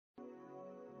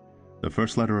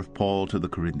first letter of Paul to the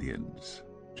Corinthians,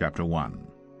 chapter 1.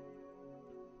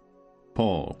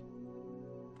 Paul,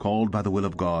 called by the will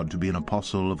of God to be an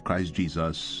apostle of Christ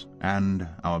Jesus, and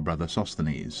our brother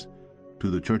Sosthenes, to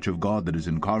the church of God that is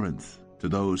in Corinth, to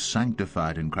those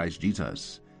sanctified in Christ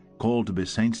Jesus, called to be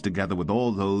saints together with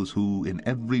all those who in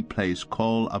every place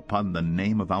call upon the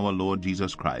name of our Lord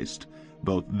Jesus Christ,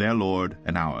 both their Lord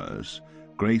and ours.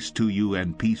 Grace to you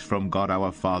and peace from God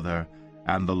our Father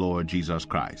and the Lord Jesus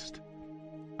Christ.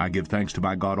 I give thanks to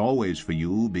my God always for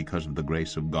you, because of the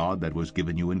grace of God that was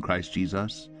given you in Christ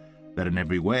Jesus, that in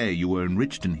every way you were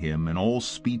enriched in him in all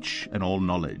speech and all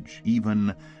knowledge,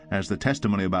 even as the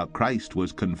testimony about Christ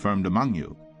was confirmed among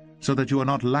you, so that you are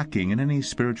not lacking in any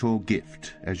spiritual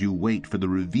gift, as you wait for the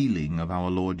revealing of our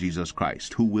Lord Jesus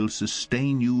Christ, who will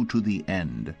sustain you to the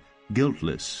end,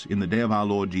 guiltless in the day of our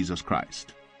Lord Jesus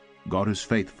Christ. God is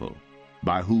faithful,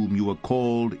 by whom you were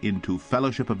called into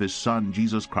fellowship of his Son,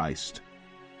 Jesus Christ,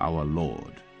 our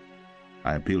Lord.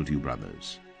 I appeal to you,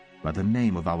 brothers, by the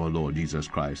name of our Lord Jesus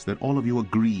Christ, that all of you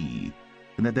agree,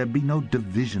 and that there be no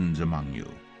divisions among you,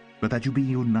 but that you be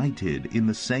united in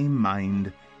the same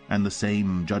mind and the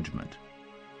same judgment.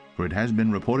 For it has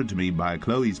been reported to me by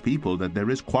Chloe's people that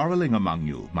there is quarreling among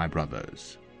you, my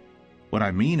brothers. What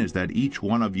I mean is that each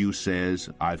one of you says,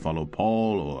 I follow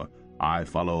Paul, or I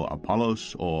follow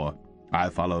Apollos, or I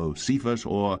follow Cephas,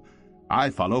 or I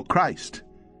follow Christ.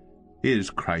 Is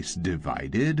Christ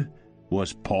divided?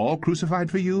 Was Paul crucified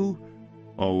for you?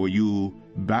 Or were you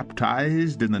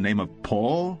baptized in the name of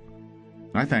Paul?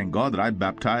 I thank God that I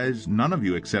baptized none of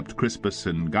you except Crispus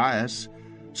and Gaius,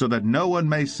 so that no one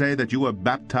may say that you were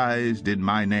baptized in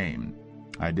my name.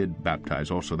 I did baptize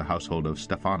also the household of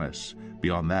Stephanas.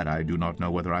 Beyond that, I do not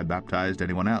know whether I baptized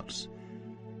anyone else.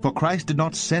 For Christ did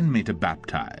not send me to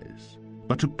baptize,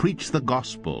 but to preach the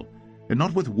gospel, and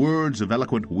not with words of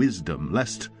eloquent wisdom,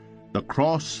 lest the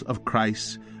cross of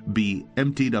Christ be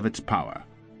emptied of its power.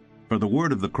 For the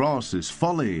word of the cross is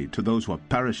folly to those who are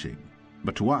perishing,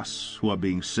 but to us who are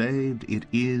being saved it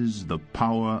is the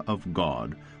power of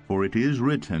God. For it is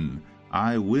written,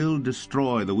 I will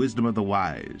destroy the wisdom of the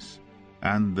wise,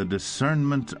 and the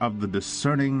discernment of the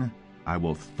discerning I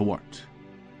will thwart.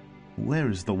 Where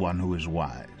is the one who is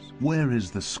wise? Where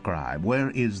is the scribe?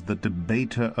 Where is the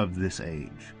debater of this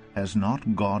age? Has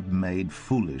not God made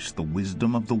foolish the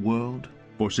wisdom of the world?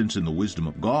 For since in the wisdom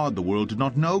of God the world did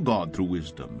not know God through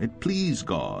wisdom, it pleased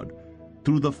God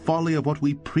through the folly of what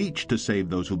we preach to save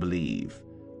those who believe.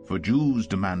 For Jews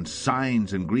demand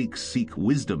signs and Greeks seek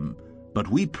wisdom, but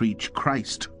we preach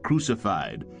Christ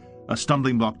crucified, a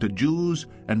stumbling block to Jews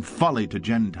and folly to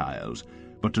Gentiles.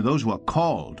 But to those who are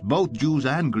called, both Jews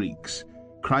and Greeks,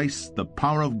 Christ the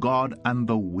power of God and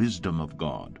the wisdom of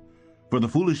God. For the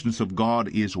foolishness of God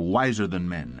is wiser than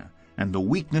men, and the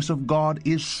weakness of God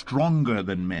is stronger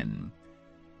than men.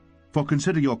 For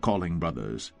consider your calling,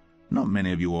 brothers. Not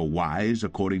many of you are wise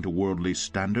according to worldly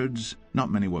standards. Not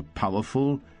many were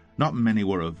powerful. Not many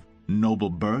were of noble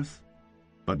birth.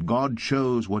 But God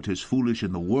chose what is foolish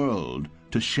in the world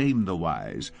to shame the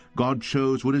wise. God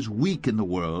chose what is weak in the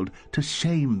world to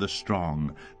shame the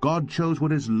strong. God chose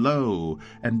what is low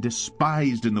and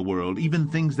despised in the world, even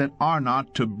things that are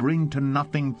not, to bring to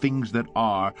nothing things that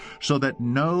are, so that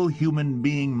no human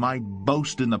being might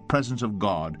boast in the presence of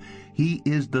God. He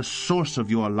is the source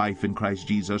of your life in Christ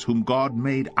Jesus, whom God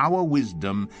made our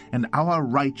wisdom and our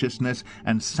righteousness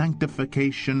and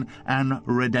sanctification and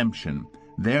redemption.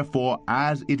 Therefore,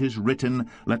 as it is written,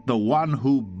 let the one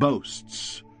who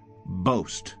boasts,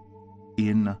 boast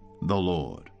in the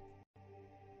Lord.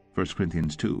 1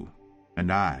 Corinthians 2.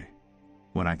 And I,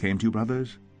 when I came to you,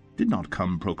 brothers, did not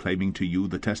come proclaiming to you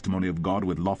the testimony of God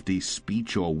with lofty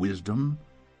speech or wisdom.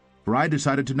 For I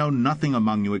decided to know nothing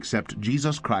among you except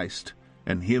Jesus Christ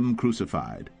and him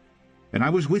crucified. And I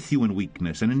was with you in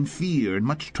weakness and in fear and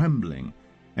much trembling.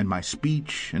 And my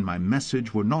speech and my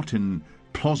message were not in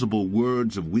plausible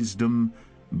words of wisdom,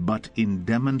 but in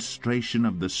demonstration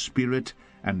of the Spirit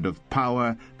and of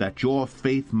power, that your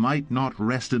faith might not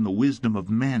rest in the wisdom of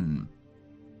men,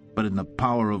 but in the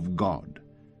power of God.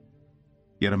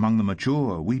 Yet among the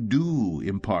mature we do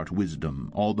impart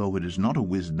wisdom, although it is not a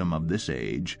wisdom of this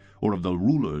age, or of the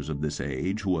rulers of this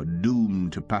age, who are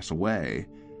doomed to pass away,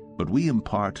 but we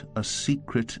impart a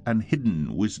secret and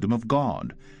hidden wisdom of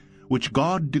God, which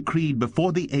God decreed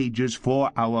before the ages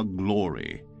for our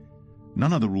glory.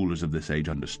 None of the rulers of this age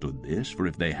understood this, for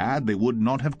if they had, they would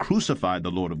not have crucified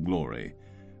the Lord of glory.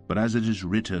 But as it is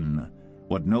written,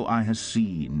 what no eye has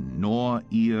seen, nor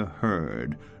ear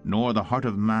heard, nor the heart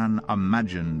of man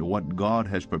imagined, what God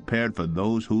has prepared for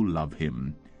those who love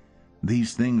him.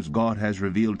 These things God has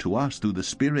revealed to us through the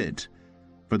Spirit.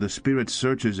 For the Spirit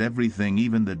searches everything,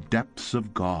 even the depths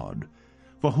of God.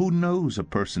 For who knows a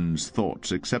person's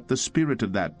thoughts except the spirit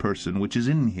of that person which is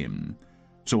in him?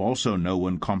 So also no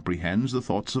one comprehends the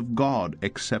thoughts of God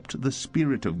except the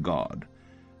Spirit of God.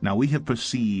 Now we have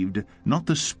perceived not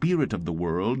the spirit of the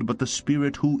world, but the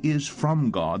Spirit who is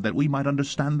from God, that we might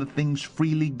understand the things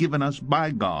freely given us by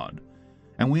God.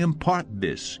 And we impart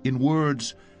this in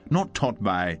words not taught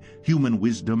by human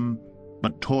wisdom,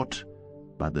 but taught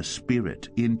by the Spirit,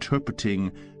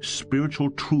 interpreting spiritual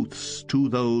truths to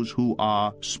those who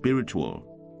are spiritual.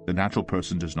 The natural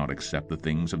person does not accept the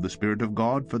things of the Spirit of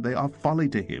God, for they are folly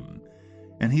to him,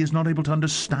 and he is not able to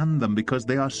understand them because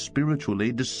they are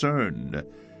spiritually discerned.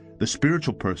 The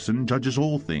spiritual person judges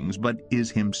all things, but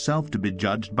is himself to be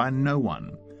judged by no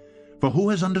one. For who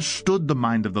has understood the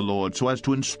mind of the Lord so as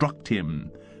to instruct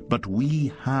him? But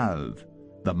we have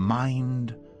the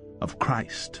mind of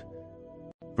Christ.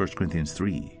 1 Corinthians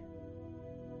 3.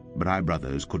 But I,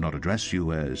 brothers, could not address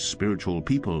you as spiritual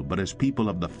people, but as people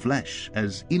of the flesh,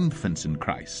 as infants in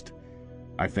Christ.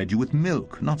 I fed you with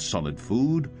milk, not solid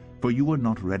food, for you were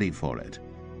not ready for it.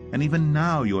 And even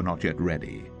now you are not yet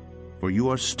ready, for you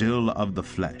are still of the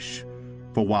flesh.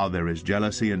 For while there is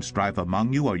jealousy and strife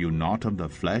among you, are you not of the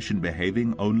flesh and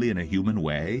behaving only in a human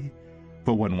way?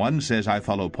 For when one says, I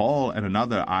follow Paul, and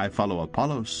another, I follow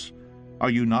Apollos, are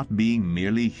you not being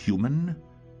merely human?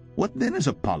 What then is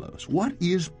Apollos? What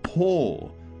is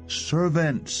Paul?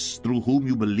 Servants through whom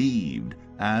you believed,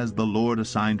 as the Lord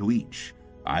assigned to each.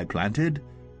 I planted,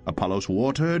 Apollos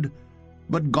watered,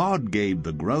 but God gave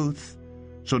the growth.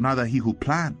 So neither he who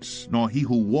plants nor he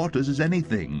who waters is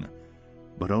anything,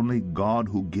 but only God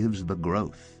who gives the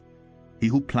growth. He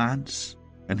who plants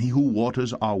and he who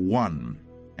waters are one,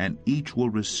 and each will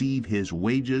receive his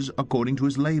wages according to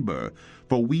his labor.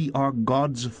 For we are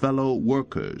God's fellow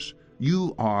workers.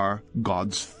 You are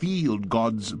God's field,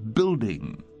 God's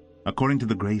building. According to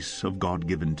the grace of God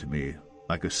given to me,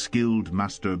 like a skilled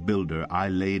master builder, I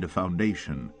laid a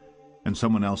foundation, and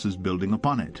someone else is building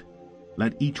upon it.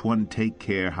 Let each one take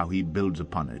care how he builds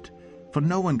upon it. For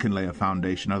no one can lay a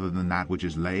foundation other than that which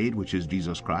is laid, which is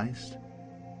Jesus Christ.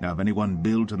 Now if anyone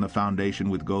builds on the foundation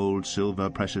with gold, silver,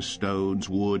 precious stones,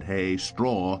 wood, hay,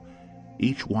 straw,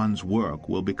 each one's work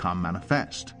will become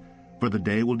manifest. For the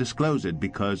day will disclose it,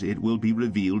 because it will be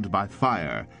revealed by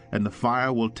fire, and the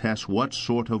fire will test what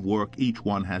sort of work each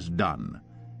one has done.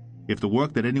 If the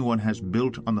work that anyone has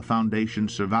built on the foundation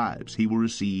survives, he will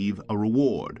receive a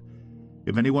reward.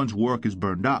 If anyone's work is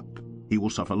burned up, he will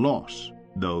suffer loss,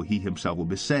 though he himself will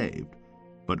be saved,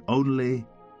 but only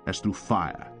as through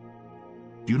fire.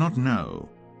 Do you not know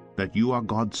that you are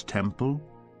God's temple,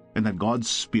 and that God's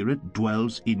Spirit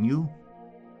dwells in you?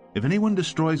 If anyone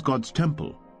destroys God's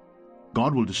temple,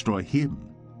 God will destroy him.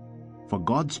 For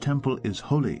God's temple is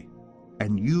holy,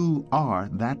 and you are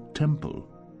that temple.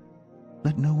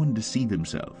 Let no one deceive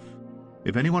himself.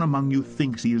 If anyone among you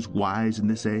thinks he is wise in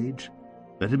this age,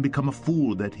 let him become a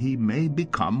fool, that he may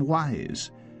become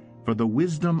wise. For the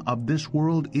wisdom of this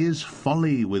world is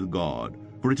folly with God.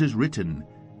 For it is written,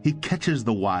 He catches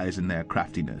the wise in their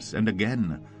craftiness. And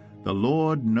again, the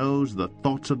Lord knows the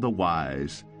thoughts of the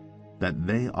wise, that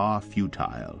they are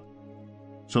futile.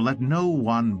 So let no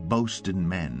one boast in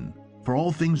men, for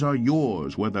all things are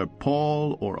yours, whether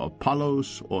Paul or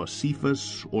Apollos or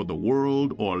Cephas or the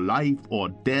world or life or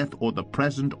death or the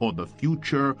present or the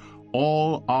future,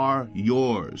 all are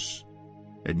yours.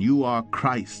 And you are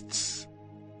Christ's,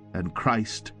 and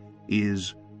Christ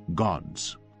is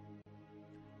God's.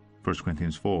 1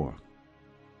 Corinthians 4.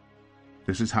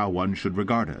 This is how one should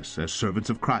regard us, as servants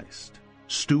of Christ,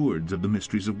 stewards of the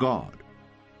mysteries of God.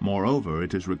 Moreover,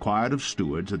 it is required of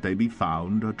stewards that they be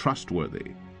found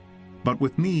trustworthy. But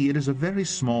with me it is a very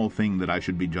small thing that I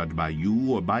should be judged by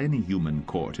you or by any human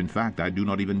court. In fact, I do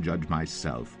not even judge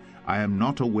myself. I am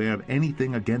not aware of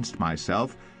anything against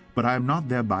myself, but I am not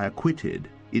thereby acquitted.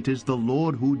 It is the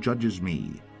Lord who judges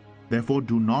me. Therefore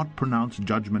do not pronounce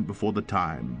judgment before the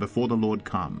time, before the Lord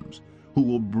comes, who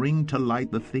will bring to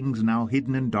light the things now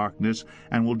hidden in darkness,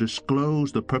 and will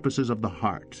disclose the purposes of the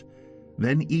heart.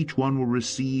 Then each one will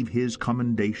receive his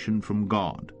commendation from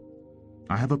God.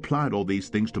 I have applied all these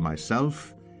things to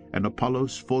myself and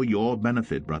Apollos for your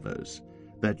benefit, brothers,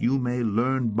 that you may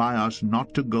learn by us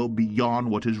not to go beyond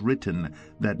what is written,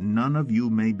 that none of you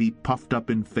may be puffed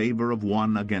up in favor of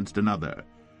one against another.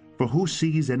 For who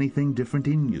sees anything different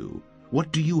in you?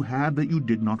 What do you have that you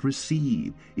did not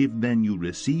receive? If then you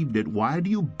received it, why do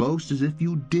you boast as if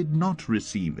you did not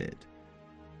receive it?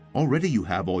 Already you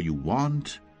have all you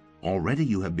want. Already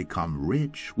you have become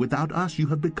rich. Without us you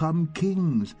have become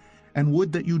kings. And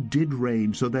would that you did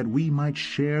reign, so that we might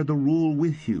share the rule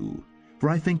with you. For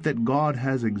I think that God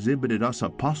has exhibited us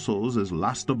apostles as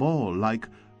last of all, like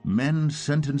men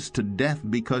sentenced to death,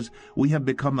 because we have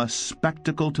become a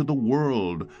spectacle to the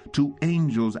world, to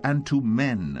angels, and to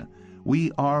men.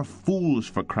 We are fools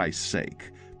for Christ's sake,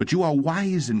 but you are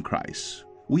wise in Christ.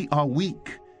 We are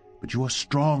weak, but you are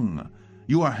strong.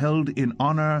 You are held in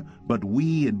honor, but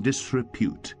we in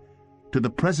disrepute. To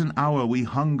the present hour we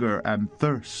hunger and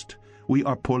thirst. We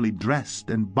are poorly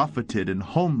dressed and buffeted and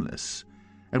homeless.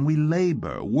 And we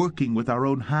labor, working with our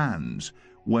own hands.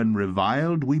 When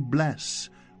reviled, we bless.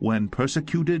 When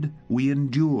persecuted, we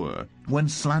endure. When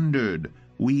slandered,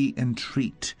 we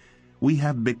entreat. We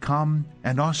have become,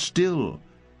 and are still,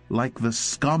 like the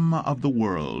scum of the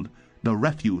world, the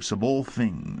refuse of all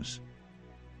things.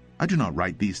 I do not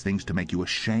write these things to make you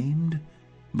ashamed,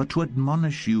 but to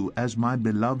admonish you as my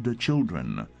beloved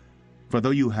children. For though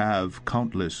you have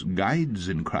countless guides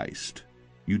in Christ,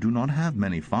 you do not have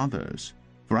many fathers.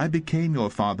 For I became your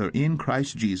father in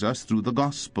Christ Jesus through the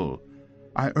gospel.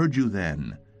 I urge you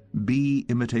then, be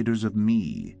imitators of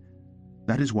me.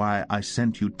 That is why I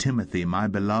sent you Timothy, my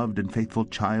beloved and faithful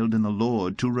child in the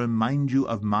Lord, to remind you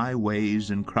of my ways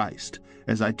in Christ,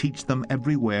 as I teach them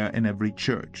everywhere in every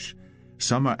church.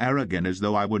 Some are arrogant, as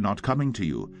though I were not coming to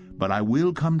you. But I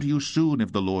will come to you soon,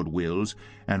 if the Lord wills,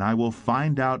 and I will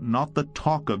find out not the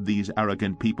talk of these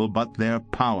arrogant people, but their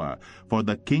power. For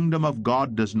the kingdom of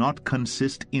God does not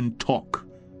consist in talk,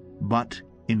 but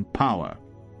in power.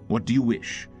 What do you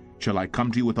wish? Shall I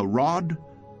come to you with a rod,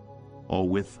 or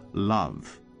with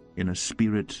love, in a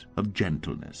spirit of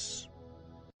gentleness?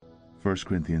 1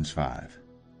 Corinthians 5.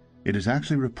 It is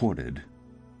actually reported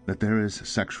that there is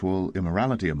sexual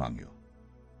immorality among you,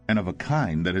 and of a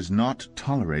kind that is not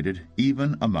tolerated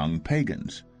even among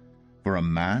pagans. For a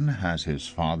man has his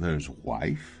father's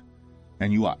wife,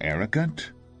 and you are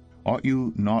arrogant? Ought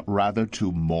you not rather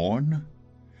to mourn?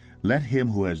 Let him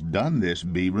who has done this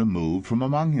be removed from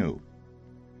among you.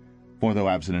 For though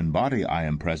absent in body, I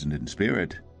am present in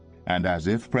spirit, and as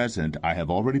if present, I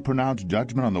have already pronounced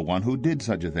judgment on the one who did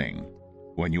such a thing.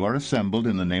 When you are assembled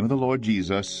in the name of the Lord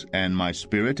Jesus, and my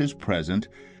spirit is present,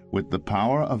 with the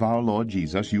power of our Lord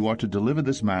Jesus, you are to deliver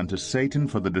this man to Satan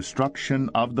for the destruction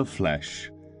of the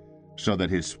flesh, so that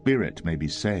his spirit may be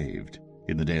saved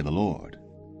in the day of the Lord.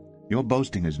 Your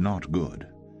boasting is not good.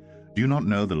 Do you not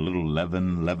know that a little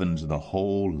leaven leavens the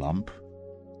whole lump?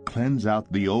 Cleanse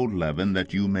out the old leaven,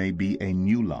 that you may be a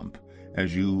new lump,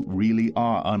 as you really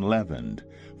are unleavened.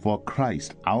 For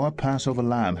Christ, our Passover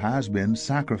lamb, has been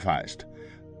sacrificed.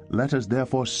 Let us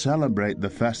therefore celebrate the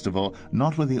festival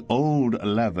not with the old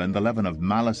leaven, the leaven of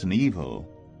malice and evil,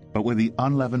 but with the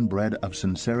unleavened bread of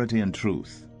sincerity and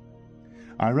truth.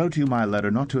 I wrote you my letter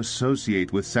not to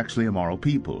associate with sexually immoral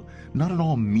people, not at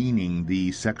all meaning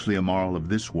the sexually immoral of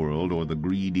this world, or the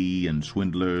greedy and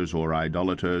swindlers or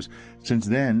idolaters, since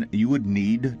then you would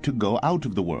need to go out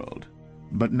of the world.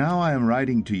 But now I am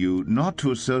writing to you not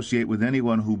to associate with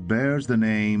anyone who bears the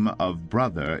name of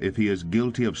brother if he is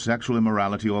guilty of sexual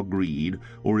immorality or greed,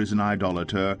 or is an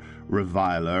idolater,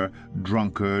 reviler,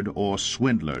 drunkard, or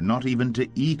swindler, not even to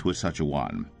eat with such a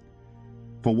one.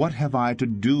 For what have I to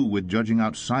do with judging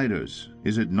outsiders?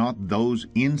 Is it not those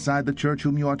inside the church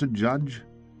whom you are to judge?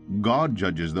 God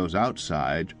judges those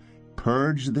outside.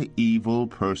 Purge the evil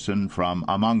person from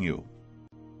among you.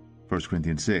 1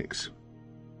 Corinthians 6.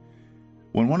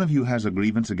 When one of you has a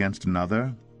grievance against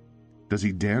another, does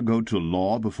he dare go to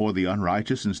law before the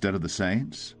unrighteous instead of the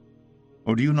saints?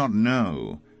 Or do you not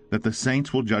know that the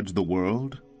saints will judge the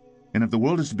world? And if the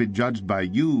world is to be judged by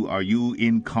you, are you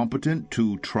incompetent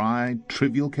to try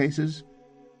trivial cases?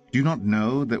 Do you not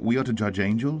know that we are to judge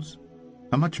angels?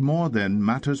 How much more, then,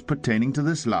 matters pertaining to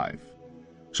this life?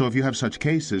 So if you have such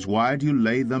cases, why do you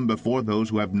lay them before those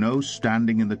who have no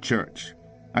standing in the church?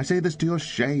 I say this to your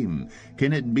shame.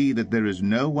 Can it be that there is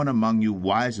no one among you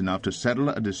wise enough to settle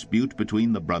a dispute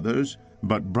between the brothers?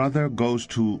 But brother goes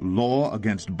to law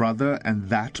against brother, and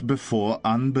that before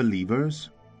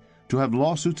unbelievers? To have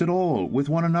lawsuits at all with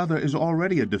one another is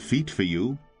already a defeat for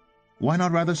you. Why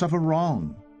not rather suffer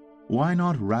wrong? Why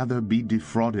not rather be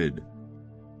defrauded?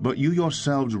 But you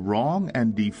yourselves wrong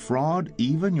and defraud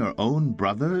even your own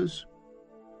brothers?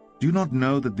 Do you not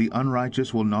know that the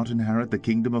unrighteous will not inherit the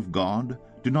kingdom of God?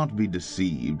 Do not be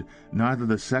deceived. Neither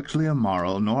the sexually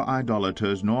immoral, nor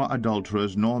idolaters, nor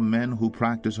adulterers, nor men who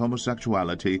practice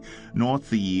homosexuality, nor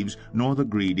thieves, nor the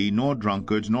greedy, nor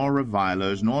drunkards, nor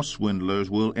revilers, nor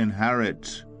swindlers will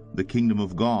inherit the kingdom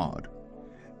of God.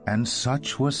 And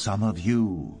such were some of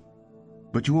you.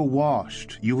 But you were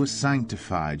washed, you were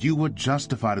sanctified, you were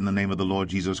justified in the name of the Lord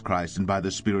Jesus Christ and by the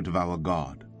Spirit of our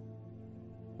God.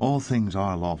 All things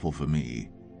are lawful for me,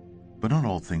 But not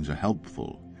all things are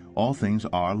helpful. All things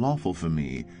are lawful for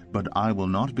me, but I will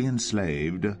not be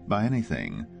enslaved by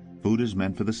anything. Food is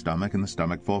meant for the stomach, and the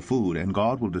stomach for food, and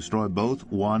God will destroy both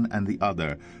one and the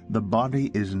other. The body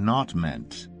is not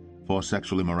meant for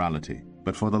sexual immorality,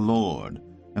 but for the Lord,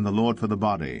 and the Lord for the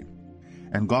body.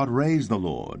 And God raised the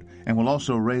Lord, and will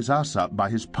also raise us up by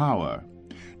his power.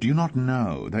 Do you not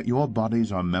know that your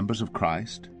bodies are members of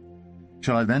Christ?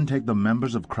 Shall I then take the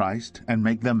members of Christ and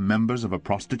make them members of a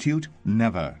prostitute?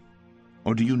 Never.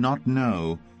 Or do you not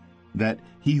know that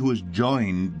he who is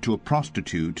joined to a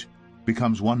prostitute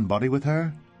becomes one body with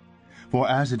her? For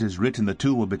as it is written, the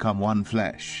two will become one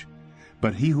flesh.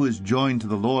 But he who is joined to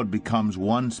the Lord becomes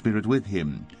one spirit with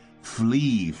him.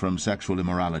 Flee from sexual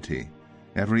immorality.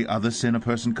 Every other sin a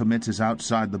person commits is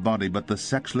outside the body, but the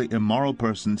sexually immoral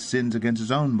person sins against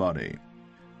his own body.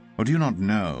 Or do you not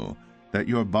know that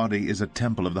your body is a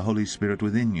temple of the Holy Spirit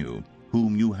within you,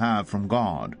 whom you have from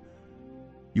God?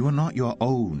 You are not your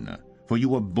own, for you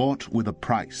were bought with a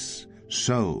price.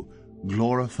 So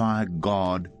glorify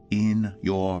God in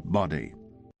your body.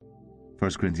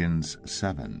 1 Corinthians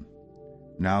 7.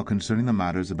 Now concerning the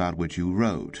matters about which you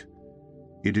wrote,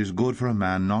 it is good for a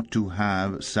man not to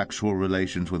have sexual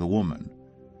relations with a woman.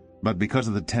 But because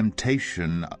of the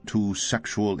temptation to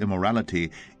sexual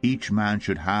immorality, each man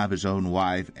should have his own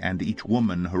wife, and each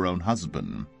woman her own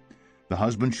husband. The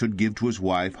husband should give to his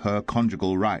wife her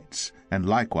conjugal rights, and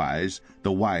likewise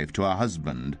the wife to her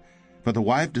husband. For the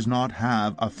wife does not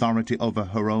have authority over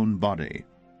her own body,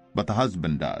 but the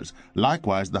husband does.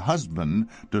 Likewise the husband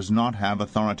does not have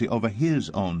authority over his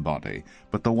own body,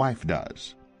 but the wife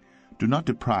does. Do not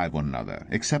deprive one another,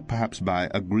 except perhaps by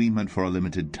agreement for a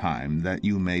limited time, that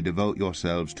you may devote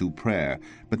yourselves to prayer,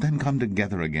 but then come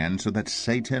together again, so that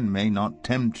Satan may not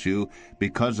tempt you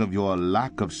because of your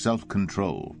lack of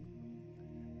self-control.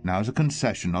 Now as a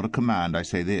concession, not a command, I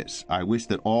say this: I wish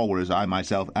that all were as I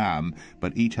myself am,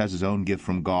 but each has his own gift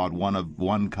from God, one of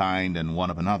one kind and one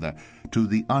of another. To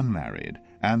the unmarried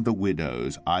and the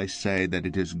widows I say that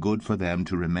it is good for them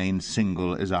to remain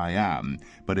single as I am,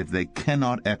 but if they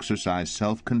cannot exercise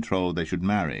self-control, they should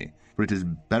marry. For it is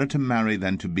better to marry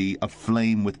than to be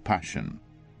aflame with passion.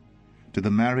 To the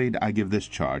married I give this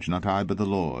charge, not I but the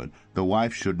Lord: the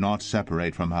wife should not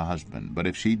separate from her husband, but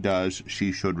if she does,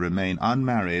 she should remain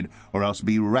unmarried, or else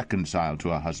be reconciled to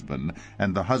her husband,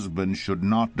 and the husband should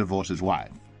not divorce his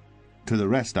wife. To the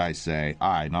rest I say,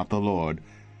 I, not the Lord,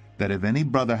 that if any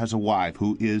brother has a wife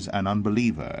who is an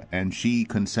unbeliever, and she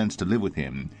consents to live with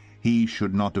him, he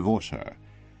should not divorce her.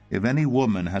 If any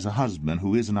woman has a husband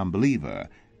who is an unbeliever,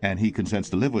 and he consents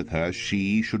to live with her,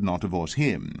 she should not divorce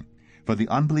him. For the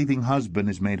unbelieving husband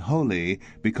is made holy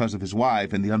because of his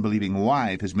wife, and the unbelieving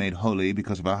wife is made holy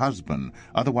because of her husband.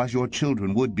 Otherwise your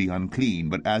children would be unclean,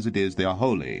 but as it is they are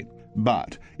holy.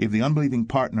 But if the unbelieving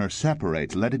partner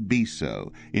separates, let it be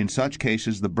so. In such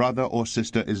cases the brother or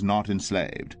sister is not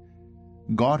enslaved.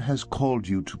 God has called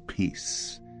you to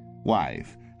peace.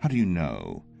 Wife, how do you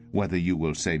know whether you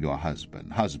will save your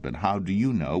husband? Husband, how do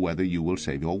you know whether you will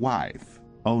save your wife?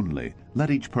 Only let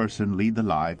each person lead the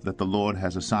life that the Lord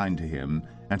has assigned to him,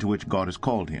 and to which God has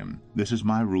called him. This is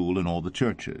my rule in all the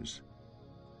churches.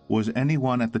 Was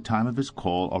anyone at the time of his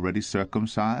call already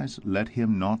circumcised? Let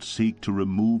him not seek to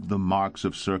remove the marks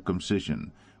of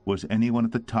circumcision. Was anyone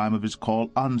at the time of his call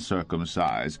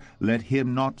uncircumcised? Let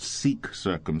him not seek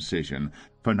circumcision.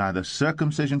 For neither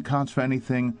circumcision counts for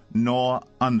anything, nor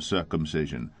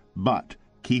uncircumcision, but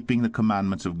keeping the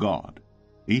commandments of God.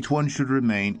 Each one should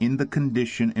remain in the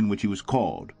condition in which he was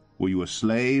called. Were you a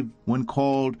slave when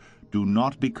called? Do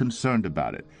not be concerned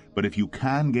about it. But if you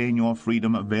can gain your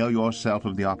freedom, avail yourself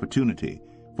of the opportunity.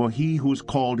 For he who is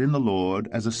called in the Lord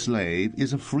as a slave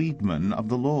is a freedman of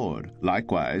the Lord.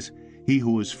 Likewise, he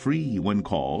who is free when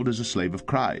called is a slave of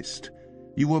Christ.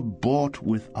 You were bought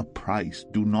with a price.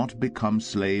 Do not become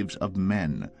slaves of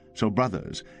men. So,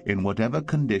 brothers, in whatever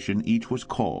condition each was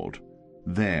called,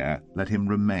 there let him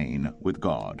remain with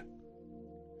God.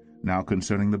 Now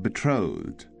concerning the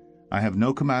betrothed, I have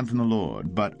no command from the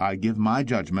Lord, but I give my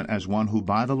judgment as one who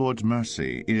by the Lord's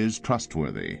mercy is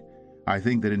trustworthy. I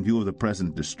think that in view of the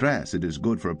present distress, it is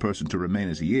good for a person to remain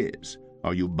as he is.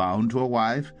 Are you bound to a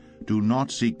wife? Do not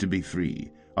seek to be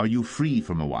free. Are you free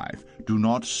from a wife? Do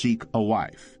not seek a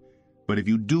wife. But if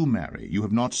you do marry, you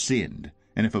have not sinned.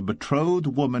 And if a betrothed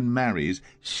woman marries,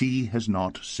 she has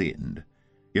not sinned.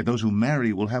 Yet those who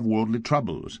marry will have worldly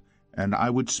troubles, and I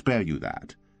would spare you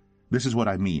that. This is what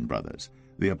I mean, brothers.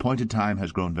 The appointed time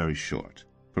has grown very short.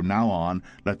 From now on,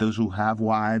 let those who have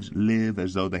wives live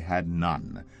as though they had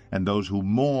none, and those who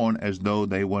mourn as though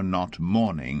they were not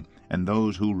mourning, and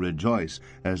those who rejoice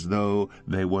as though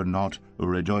they were not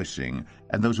rejoicing,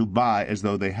 and those who buy as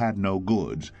though they had no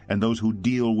goods, and those who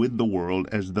deal with the world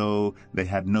as though they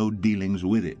had no dealings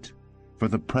with it. For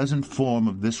the present form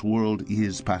of this world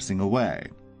is passing away.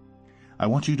 I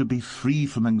want you to be free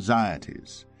from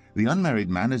anxieties. The unmarried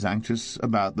man is anxious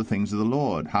about the things of the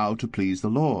Lord, how to please the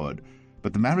Lord.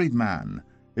 But the married man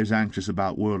is anxious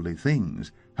about worldly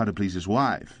things, how to please his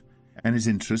wife, and his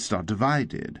interests are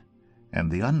divided. And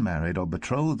the unmarried or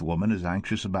betrothed woman is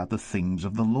anxious about the things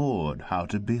of the Lord, how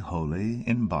to be holy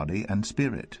in body and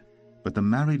spirit. But the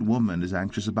married woman is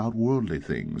anxious about worldly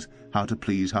things, how to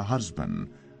please her husband.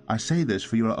 I say this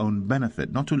for your own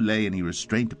benefit, not to lay any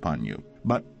restraint upon you,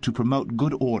 but to promote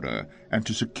good order and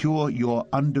to secure your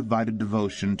undivided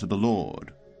devotion to the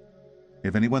Lord.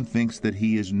 If anyone thinks that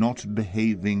he is not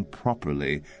behaving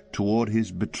properly toward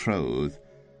his betrothed,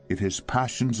 if his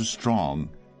passions are strong,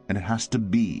 and it has to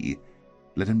be,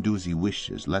 let him do as he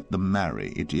wishes, let them marry,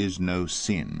 it is no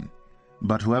sin.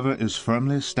 But whoever is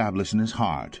firmly established in his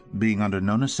heart, being under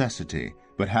no necessity,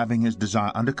 but having his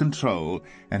desire under control,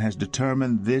 and has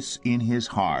determined this in his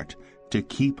heart, to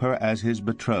keep her as his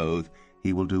betrothed,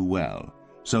 he will do well.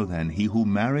 So then, he who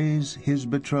marries his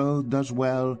betrothed does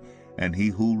well, and he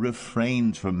who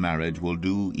refrains from marriage will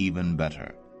do even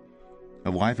better.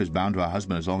 A wife is bound to her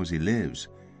husband as long as he lives,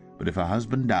 but if her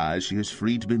husband dies, she is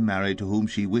free to be married to whom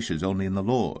she wishes only in the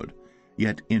Lord.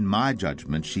 Yet in my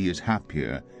judgment she is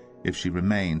happier if she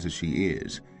remains as she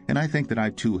is, and I think that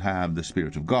I too have the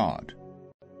Spirit of God.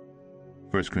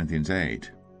 1 Corinthians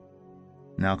 8.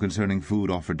 Now concerning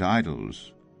food offered to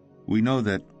idols, we know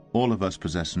that all of us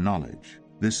possess knowledge.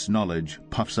 This knowledge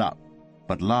puffs up,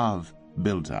 but love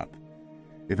builds up.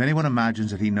 If anyone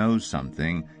imagines that he knows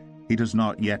something, he does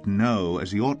not yet know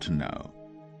as he ought to know.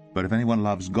 But if anyone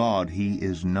loves God, he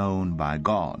is known by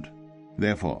God.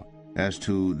 Therefore, as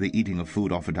to the eating of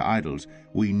food offered to idols,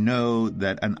 we know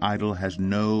that an idol has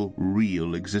no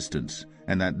real existence,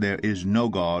 and that there is no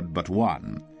God but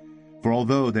one. For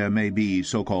although there may be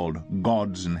so-called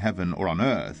gods in heaven or on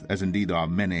earth, as indeed there are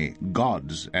many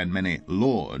gods and many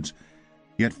lords,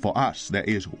 yet for us there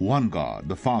is one God,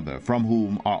 the Father, from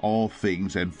whom are all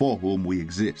things and for whom we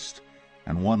exist,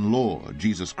 and one Lord,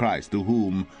 Jesus Christ, through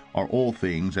whom are all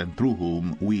things and through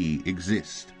whom we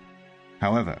exist.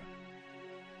 However,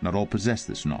 not all possess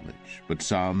this knowledge, but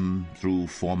some, through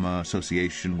former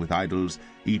association with idols,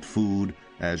 eat food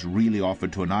as really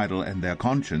offered to an idol, and their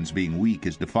conscience, being weak,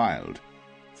 is defiled.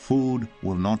 Food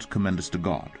will not commend us to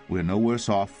God. We are no worse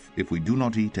off if we do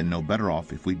not eat, and no better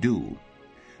off if we do.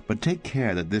 But take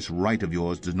care that this right of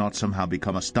yours does not somehow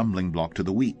become a stumbling block to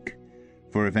the weak.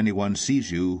 For if anyone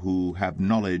sees you who have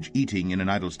knowledge eating in an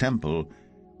idol's temple,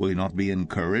 will he not be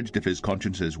encouraged, if his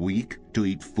conscience is weak, to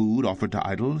eat food offered to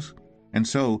idols? And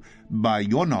so, by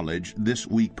your knowledge, this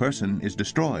weak person is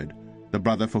destroyed, the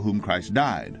brother for whom Christ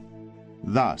died.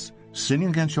 Thus, sinning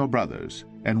against your brothers,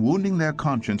 and wounding their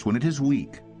conscience when it is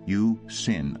weak, you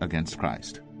sin against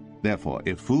Christ. Therefore,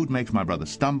 if food makes my brother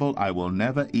stumble, I will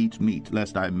never eat meat,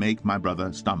 lest I make my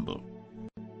brother stumble.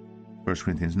 1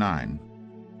 Corinthians 9.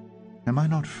 Am I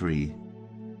not free?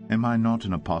 Am I not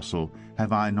an apostle?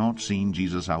 Have I not seen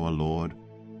Jesus our Lord?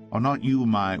 Are not you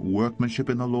my workmanship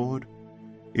in the Lord?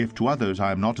 If to others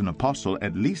I am not an apostle,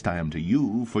 at least I am to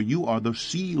you, for you are the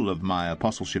seal of my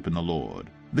apostleship in the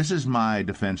Lord. This is my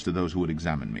defense to those who would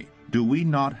examine me. Do we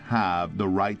not have the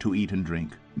right to eat and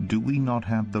drink? Do we not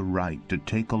have the right to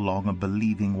take along a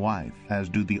believing wife, as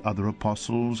do the other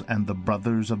apostles and the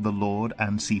brothers of the Lord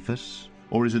and Cephas?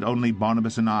 Or is it only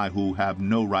Barnabas and I who have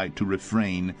no right to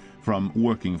refrain from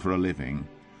working for a living?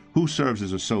 Who serves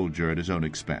as a soldier at his own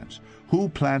expense? Who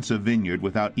plants a vineyard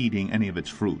without eating any of its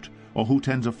fruit? Or who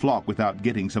tends a flock without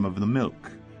getting some of the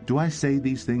milk? Do I say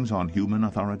these things on human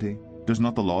authority? Does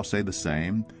not the law say the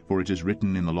same? For it is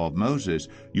written in the law of Moses,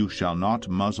 You shall not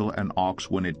muzzle an ox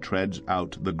when it treads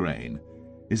out the grain.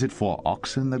 Is it for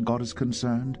oxen that God is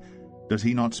concerned? Does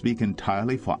he not speak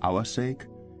entirely for our sake?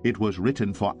 It was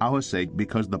written for our sake,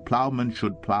 because the plowman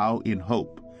should plow in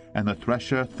hope, and the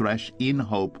thresher thresh in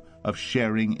hope of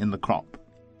sharing in the crop.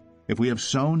 If we have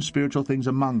sown spiritual things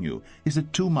among you, is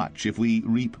it too much if we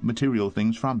reap material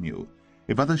things from you?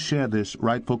 If others share this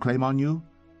rightful claim on you,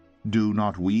 do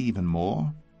not we even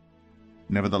more?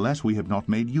 Nevertheless, we have not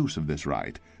made use of this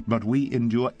right, but we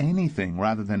endure anything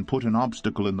rather than put an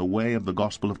obstacle in the way of the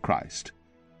gospel of Christ.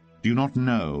 Do you not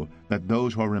know that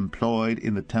those who are employed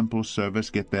in the temple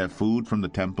service get their food from the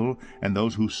temple, and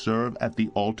those who serve at the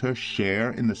altar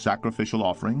share in the sacrificial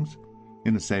offerings?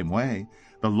 In the same way,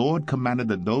 the Lord commanded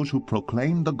that those who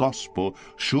proclaim the gospel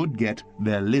should get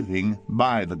their living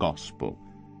by the gospel.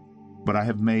 But I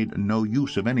have made no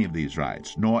use of any of these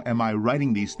rights, nor am I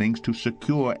writing these things to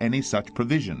secure any such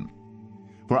provision.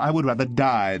 For I would rather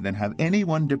die than have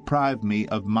anyone deprive me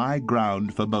of my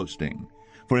ground for boasting.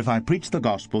 For if I preach the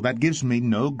gospel, that gives me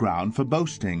no ground for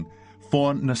boasting,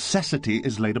 for necessity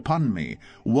is laid upon me.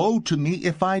 Woe to me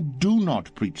if I do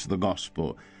not preach the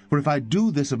gospel! For if I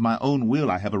do this of my own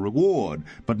will, I have a reward,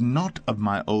 but not of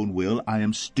my own will. I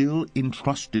am still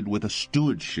entrusted with a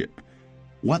stewardship.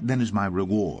 What then is my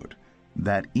reward?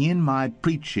 That in my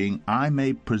preaching I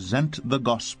may present the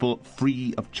gospel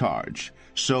free of charge,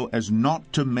 so as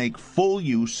not to make full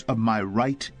use of my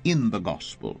right in the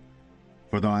gospel.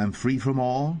 For though I am free from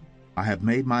all, I have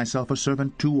made myself a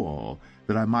servant to all,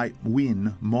 that I might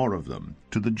win more of them.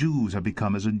 To the Jews I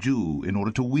become as a Jew, in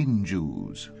order to win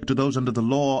Jews. To those under the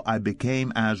law I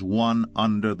became as one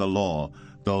under the law,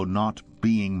 though not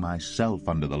being myself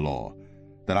under the law,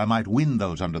 that I might win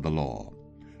those under the law.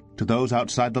 To those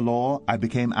outside the law I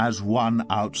became as one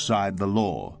outside the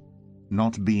law,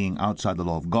 not being outside the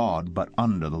law of God, but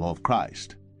under the law of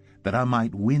Christ, that I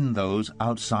might win those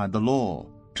outside the law.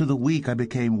 To the weak I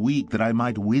became weak, that I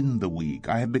might win the weak.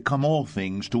 I have become all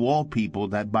things to all people,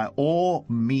 that by all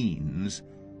means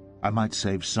I might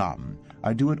save some.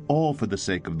 I do it all for the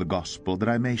sake of the gospel, that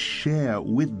I may share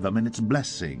with them in its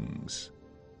blessings.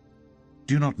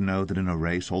 Do you not know that in a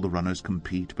race all the runners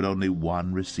compete, but only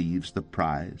one receives the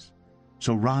prize?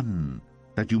 So run,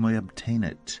 that you may obtain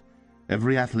it.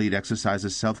 Every athlete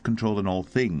exercises self-control in all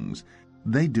things.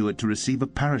 They do it to receive a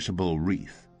perishable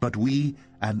wreath, but we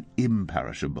an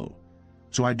imperishable.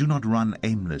 So I do not run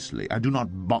aimlessly. I do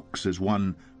not box as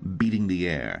one beating the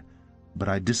air, but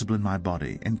I discipline my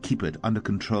body and keep it under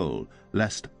control,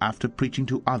 lest after preaching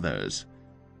to others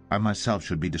I myself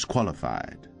should be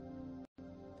disqualified.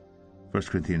 1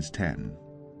 Corinthians 10.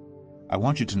 I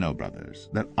want you to know, brothers,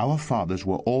 that our fathers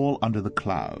were all under the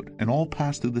cloud, and all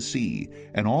passed through the sea,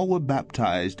 and all were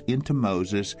baptized into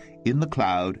Moses in the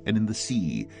cloud and in the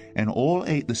sea, and all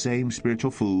ate the same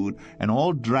spiritual food, and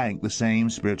all drank the same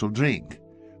spiritual drink.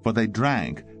 For they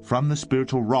drank from the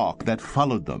spiritual rock that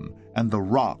followed them, and the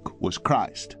rock was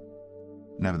Christ.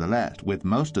 Nevertheless, with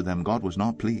most of them God was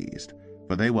not pleased,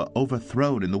 for they were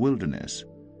overthrown in the wilderness.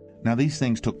 Now these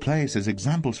things took place as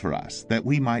examples for us, that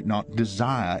we might not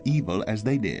desire evil as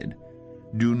they did.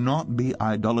 Do not be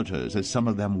idolaters, as some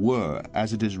of them were.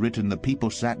 As it is written, the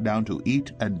people sat down to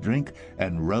eat and drink,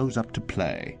 and rose up to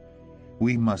play.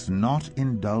 We must not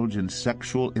indulge in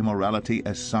sexual immorality,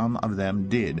 as some of them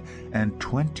did, and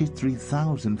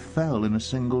 23,000 fell in a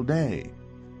single day.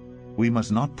 We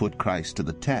must not put Christ to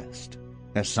the test,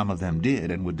 as some of them did,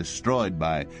 and were destroyed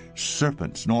by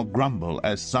serpents, nor grumble,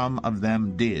 as some of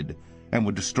them did, and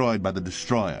were destroyed by the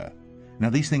destroyer. Now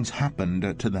these things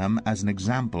happened to them as an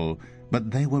example, but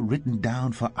they were written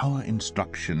down for our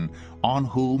instruction, on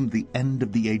whom the end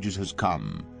of the ages has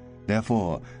come.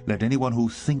 Therefore let anyone who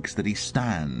thinks that he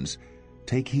stands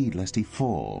take heed lest he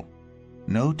fall.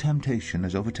 No temptation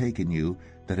has overtaken you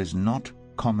that is not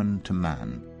common to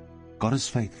man. God is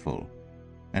faithful,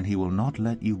 and he will not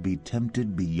let you be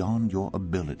tempted beyond your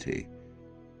ability.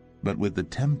 But with the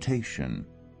temptation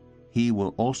he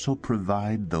will also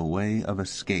provide the way of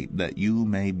escape, that you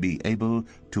may be able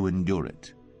to endure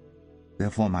it.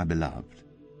 Therefore, my beloved,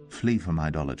 flee from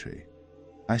idolatry.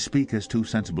 I speak as to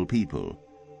sensible people.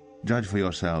 Judge for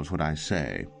yourselves what I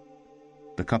say.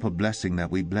 The cup of blessing that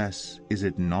we bless, is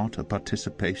it not a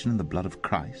participation in the blood of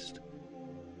Christ?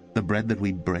 The bread that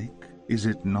we break, is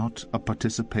it not a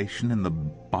participation in the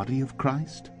body of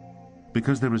Christ?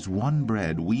 Because there is one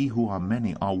bread, we who are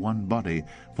many are one body,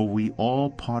 for we all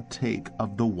partake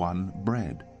of the one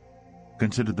bread.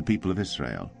 Consider the people of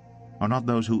Israel. Are not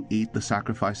those who eat the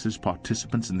sacrifices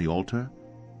participants in the altar?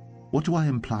 What do I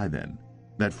imply then?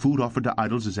 That food offered to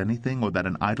idols is anything, or that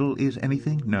an idol is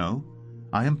anything? No.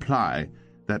 I imply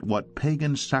that what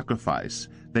pagans sacrifice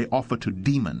they offer to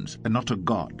demons and not to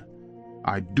God.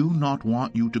 I do not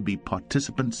want you to be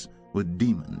participants with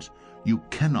demons. You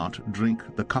cannot drink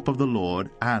the cup of the Lord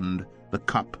and the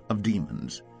cup of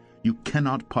demons. You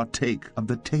cannot partake of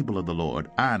the table of the Lord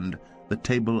and the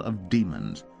table of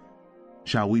demons.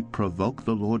 Shall we provoke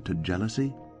the Lord to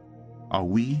jealousy? Are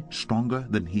we stronger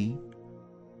than he?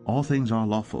 All things are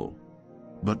lawful,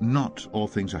 but not all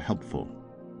things are helpful.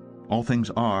 All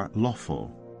things are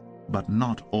lawful, but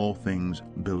not all things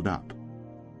build up.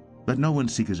 Let no one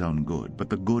seek his own good, but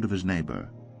the good of his neighbor.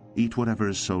 Eat whatever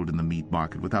is sold in the meat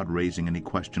market, without raising any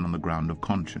question on the ground of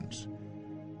conscience.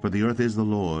 For the earth is the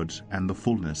Lord's, and the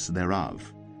fullness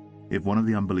thereof. If one of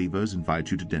the unbelievers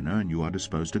invites you to dinner, and you are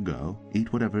disposed to go,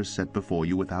 eat whatever is set before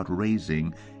you, without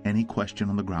raising any question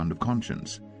on the ground of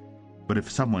conscience. But if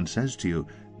someone says to you,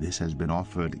 this has been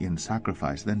offered in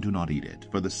sacrifice, then do not eat it,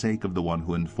 for the sake of the one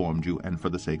who informed you and for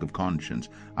the sake of conscience.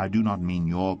 I do not mean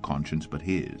your conscience, but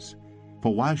his.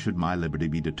 For why should my liberty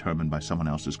be determined by someone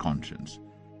else's conscience?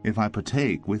 If I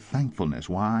partake with thankfulness,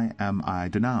 why am I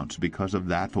denounced because of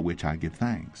that for which I give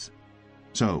thanks?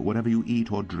 So whatever you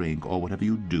eat or drink, or whatever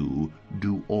you do,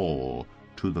 do all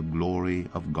to the glory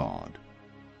of God.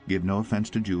 Give no offense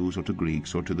to Jews or to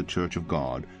Greeks or to the church of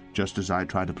God, just as I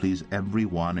try to please every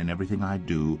one in everything I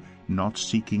do, not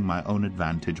seeking my own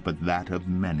advantage, but that of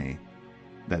many,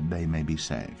 that they may be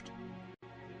saved.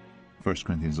 1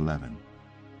 Corinthians 11.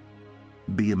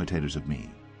 Be imitators of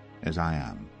me, as I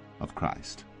am of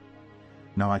Christ.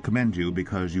 Now I commend you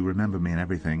because you remember me in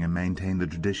everything and maintain the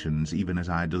traditions even as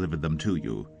I delivered them to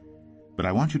you. But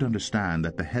I want you to understand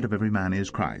that the head of every man is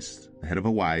Christ, the head of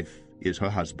a wife is her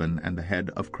husband, and the head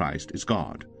of Christ is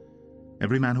God.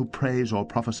 Every man who prays or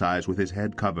prophesies with his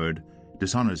head covered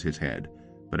dishonors his head,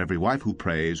 but every wife who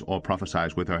prays or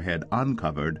prophesies with her head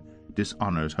uncovered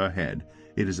dishonors her head.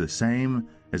 It is the same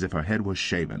as if her head was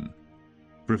shaven.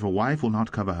 For if a wife will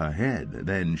not cover her head,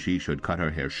 then she should cut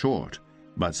her hair short.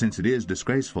 But since it is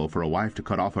disgraceful for a wife to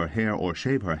cut off her hair or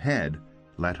shave her head,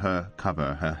 let her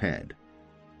cover her head.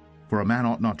 For a man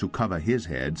ought not to cover his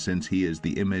head, since he is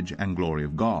the image and glory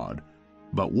of God.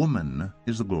 But woman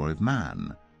is the glory of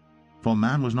man. For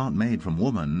man was not made from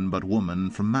woman, but woman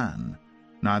from man.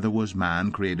 Neither was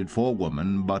man created for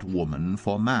woman, but woman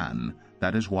for man.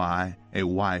 That is why a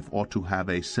wife ought to have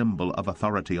a symbol of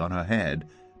authority on her head,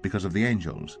 because of the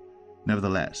angels.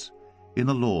 Nevertheless, in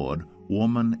the Lord,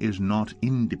 woman is not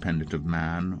independent of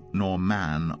man, nor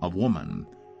man of woman.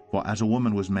 For as a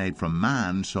woman was made from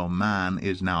man, so man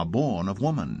is now born of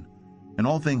woman. And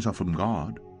all things are from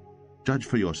God. Judge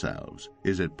for yourselves.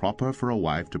 Is it proper for a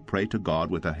wife to pray to God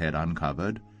with her head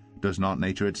uncovered? Does not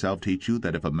nature itself teach you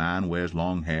that if a man wears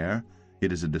long hair,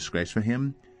 it is a disgrace for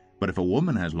him? But if a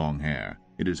woman has long hair,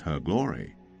 it is her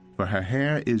glory. For her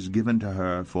hair is given to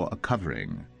her for a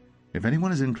covering. If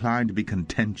anyone is inclined to be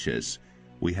contentious,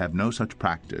 we have no such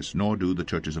practice, nor do the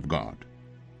churches of God.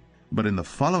 But in the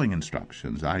following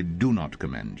instructions I do not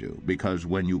commend you, because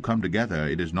when you come together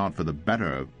it is not for the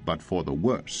better, but for the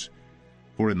worse.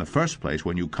 For in the first place,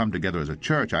 when you come together as a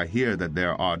church, I hear that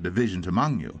there are divisions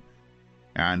among you.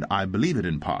 And I believe it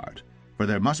in part, for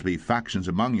there must be factions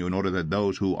among you in order that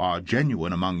those who are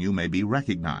genuine among you may be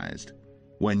recognized.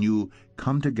 When you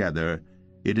come together,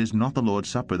 it is not the Lord's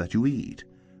Supper that you eat.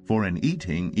 For in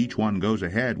eating, each one goes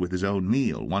ahead with his own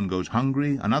meal. One goes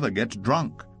hungry, another gets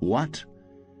drunk. What?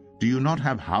 Do you not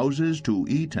have houses to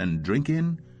eat and drink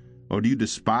in? Or do you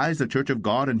despise the church of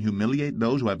God and humiliate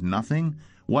those who have nothing?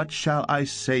 What shall I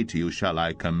say to you? Shall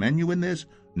I commend you in this?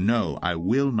 No, I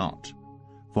will not.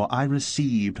 For I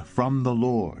received from the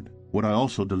Lord what I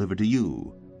also delivered to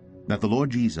you, that the Lord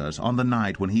Jesus, on the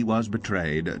night when he was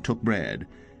betrayed, took bread,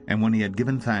 and when he had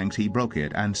given thanks, he broke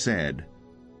it, and said,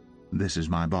 This is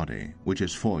my body, which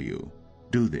is for you.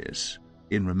 Do this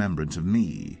in remembrance of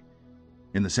me.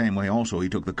 In the same way also he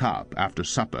took the cup after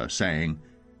supper, saying,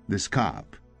 This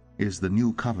cup is the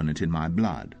new covenant in my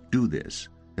blood. Do this,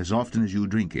 as often as you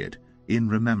drink it, in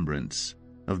remembrance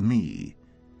of me.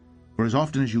 For as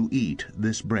often as you eat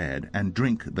this bread and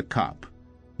drink the cup,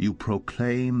 you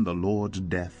proclaim the Lord's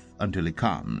death until he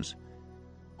comes.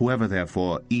 Whoever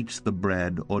therefore eats the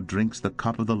bread or drinks the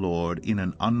cup of the Lord in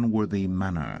an unworthy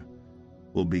manner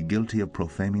will be guilty of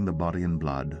profaning the body and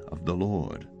blood of the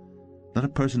Lord. Let a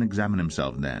person examine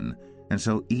himself then, and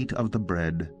so eat of the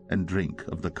bread and drink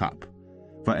of the cup.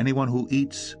 For anyone who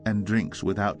eats and drinks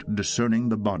without discerning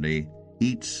the body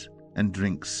eats and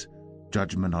drinks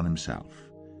judgment on himself.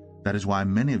 That is why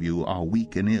many of you are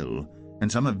weak and ill,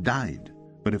 and some have died.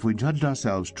 But if we judged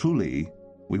ourselves truly,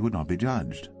 we would not be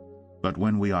judged. But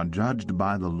when we are judged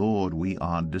by the Lord, we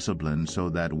are disciplined, so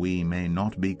that we may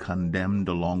not be condemned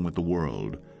along with the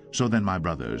world. So then, my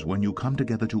brothers, when you come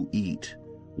together to eat,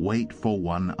 wait for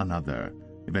one another.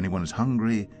 If anyone is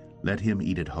hungry, let him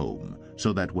eat at home,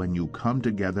 so that when you come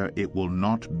together it will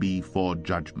not be for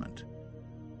judgment.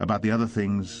 About the other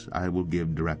things I will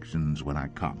give directions when I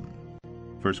come.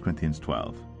 1 Corinthians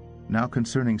 12. Now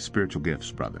concerning spiritual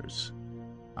gifts, brothers,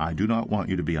 I do not want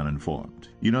you to be uninformed.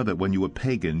 You know that when you were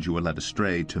pagans you were led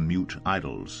astray to mute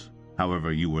idols,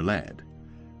 however you were led.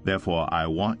 Therefore I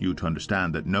want you to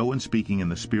understand that no one speaking in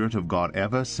the Spirit of God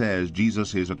ever says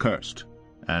Jesus is accursed,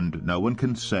 and no one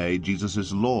can say Jesus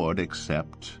is Lord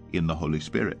except in the Holy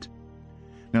Spirit.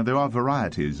 Now there are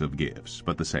varieties of gifts,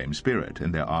 but the same Spirit,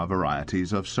 and there are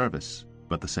varieties of service,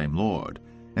 but the same Lord,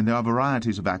 and there are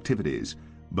varieties of activities,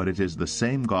 but it is the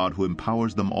same God who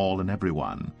empowers them all and every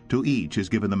one. To each is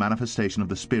given the manifestation of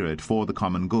the Spirit for the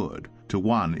common good. To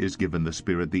one is given the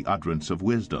Spirit the utterance of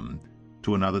wisdom,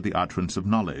 to another the utterance of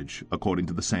knowledge, according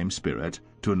to the same Spirit,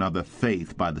 to another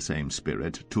faith by the same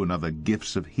Spirit, to another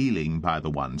gifts of healing by the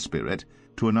one Spirit,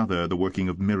 to another the working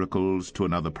of miracles, to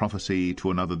another prophecy,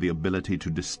 to another the ability to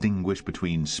distinguish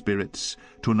between spirits,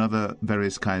 to another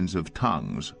various kinds of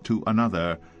tongues, to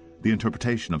another the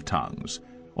interpretation of tongues.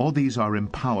 All these are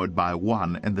empowered by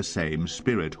one and the same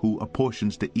Spirit, who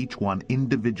apportions to each one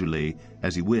individually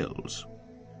as he wills.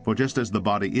 For just as the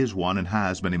body is one and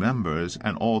has many members,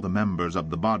 and all the members of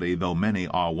the body, though many,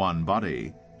 are one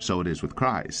body, so it is with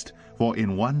Christ. For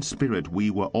in one Spirit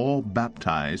we were all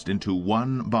baptized into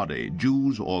one body,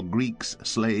 Jews or Greeks,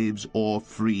 slaves or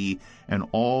free, and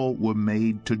all were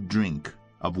made to drink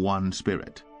of one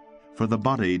Spirit. For the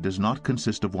body does not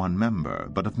consist of one member,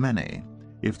 but of many.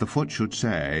 If the foot should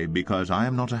say, "Because I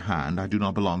am not a hand, I do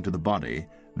not belong to the body,"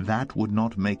 that would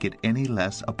not make it any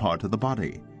less a part of the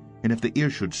body. And if the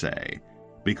ear should say,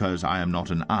 "Because I am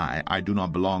not an eye, I do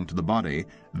not belong to the body,"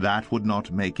 that would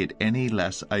not make it any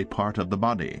less a part of the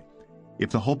body. If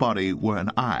the whole body were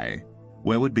an eye,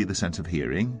 where would be the sense of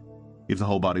hearing? If the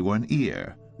whole body were an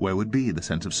ear, where would be the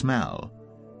sense of smell?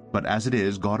 But as it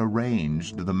is, God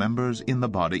arranged the members in the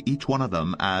body, each one of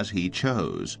them as he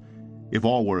chose. If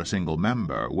all were a single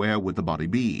member, where would the body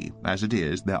be? As it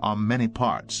is, there are many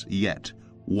parts, yet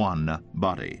one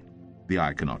body. The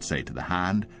eye cannot say to the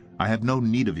hand, "I have no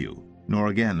need of you," nor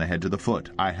again the head to the foot,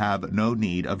 "I have no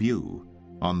need of you."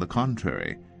 On the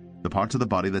contrary, the parts of the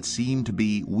body that seem to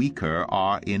be weaker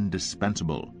are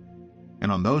indispensable.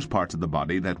 And on those parts of the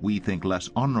body that we think less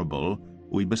honorable,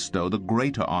 we bestow the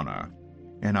greater honor.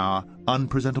 And our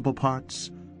unpresentable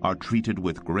parts are treated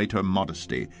with greater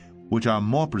modesty, which our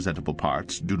more presentable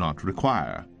parts do not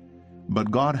require.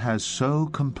 But God has so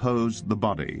composed the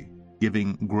body,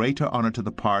 giving greater honor to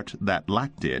the part that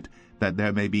lacked it, that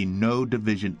there may be no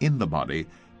division in the body,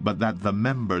 but that the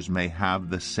members may have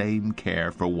the same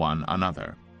care for one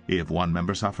another. If one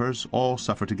member suffers, all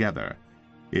suffer together.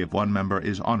 If one member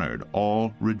is honored,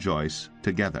 all rejoice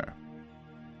together.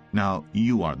 Now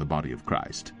you are the body of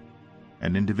Christ,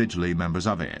 and individually members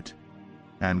of it.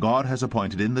 And God has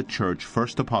appointed in the church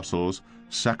first apostles,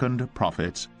 second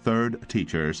prophets, third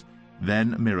teachers,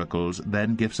 then miracles,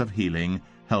 then gifts of healing,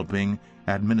 helping,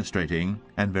 administrating,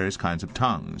 and various kinds of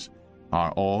tongues.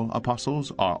 Are all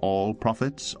apostles? Are all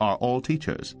prophets? Are all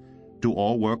teachers? Do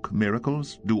all work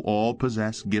miracles? Do all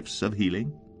possess gifts of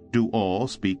healing? Do all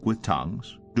speak with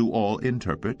tongues? Do all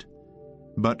interpret?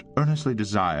 But earnestly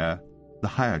desire the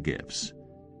higher gifts,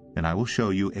 and I will show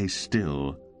you a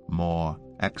still more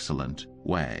excellent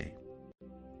way.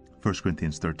 1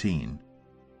 Corinthians 13.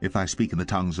 If I speak in the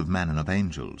tongues of men and of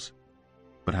angels,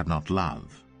 but have not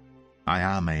love, I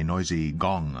am a noisy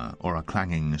gong or a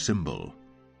clanging cymbal.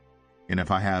 And if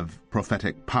I have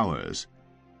prophetic powers,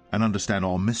 and understand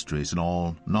all mysteries and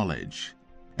all knowledge,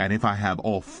 and if I have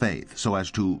all faith so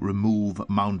as to remove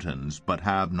mountains, but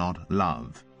have not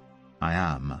love, I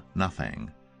am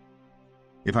nothing.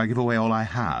 If I give away all I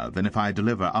have, and if I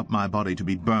deliver up my body to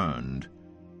be burned,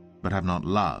 but have not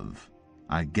love,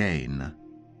 I gain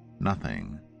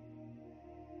nothing.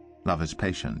 Love is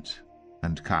patient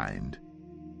and kind.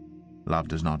 Love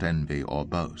does not envy or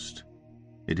boast.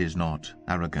 It is not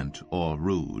arrogant or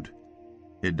rude.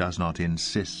 It does not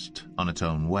insist on its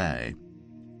own way.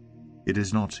 It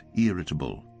is not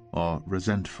irritable or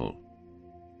resentful.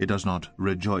 It does not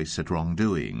rejoice at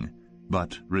wrongdoing,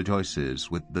 but rejoices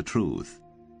with the truth.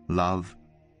 Love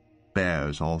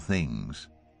bears all things,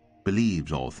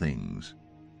 believes all things,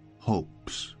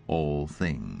 hopes all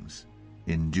things,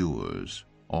 endures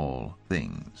all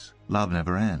things. Love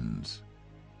never ends.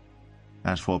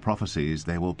 As for prophecies,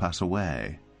 they will pass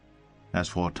away. As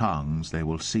for tongues, they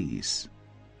will cease.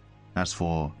 As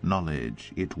for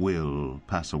knowledge, it will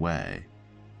pass away.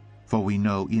 For we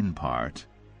know in part,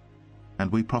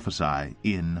 and we prophesy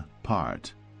in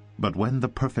part. But when the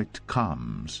perfect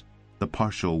comes, the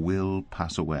partial will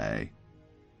pass away.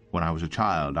 When I was a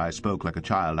child, I spoke like a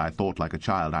child, I thought like a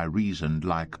child, I reasoned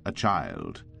like a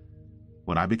child.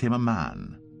 When I became a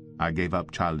man, I gave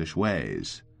up childish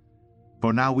ways.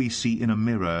 For now we see in a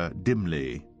mirror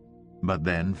dimly, but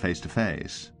then face to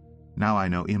face. Now I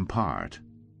know in part,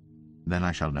 then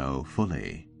I shall know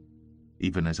fully,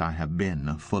 even as I have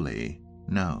been fully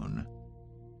known.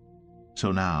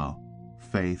 So now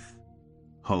faith,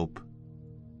 hope,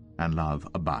 and love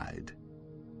abide,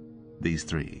 these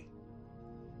three.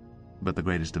 But the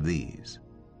greatest of these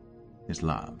is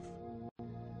love.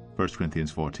 1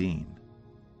 Corinthians 14.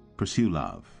 Pursue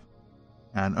love,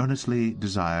 and earnestly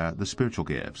desire the spiritual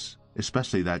gifts,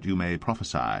 especially that you may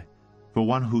prophesy. For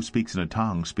one who speaks in a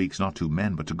tongue speaks not to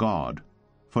men but to God,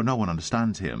 for no one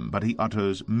understands him, but he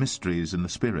utters mysteries in the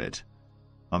Spirit.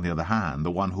 On the other hand,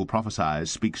 the one who prophesies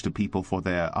speaks to people for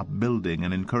their upbuilding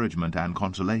and encouragement and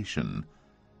consolation.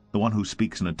 The one who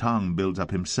speaks in a tongue builds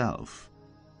up himself,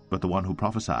 but the one who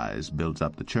prophesies builds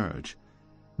up the church.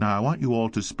 Now I want you all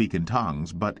to speak in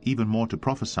tongues, but even more to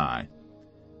prophesy.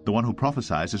 The one who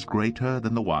prophesies is greater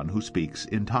than the one who speaks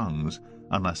in tongues,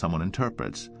 unless someone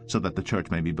interprets, so that the church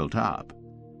may be built up.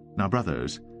 Now,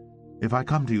 brothers, if I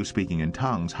come to you speaking in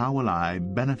tongues, how will I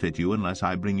benefit you unless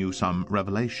I bring you some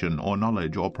revelation or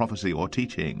knowledge or prophecy or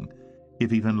teaching?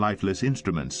 If even lifeless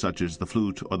instruments, such as the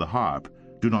flute or the harp,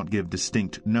 do not give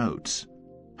distinct notes,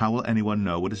 how will anyone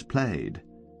know what is played?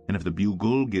 And if the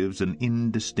bugle gives an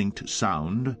indistinct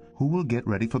sound, who will get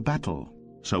ready for battle?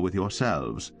 So with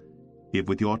yourselves. If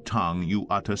with your tongue you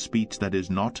utter speech that is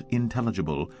not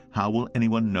intelligible, how will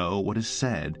anyone know what is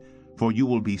said? For you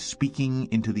will be speaking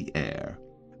into the air.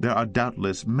 There are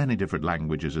doubtless many different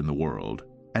languages in the world,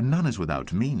 and none is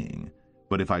without meaning.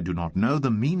 But if I do not know the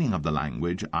meaning of the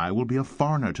language, I will be a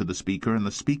foreigner to the speaker, and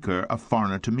the speaker a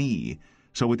foreigner to me.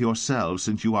 So with yourselves,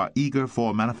 since you are eager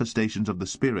for manifestations of the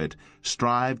Spirit,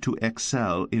 strive to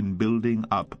excel in building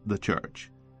up the church.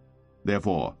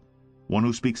 Therefore, one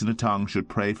who speaks in a tongue should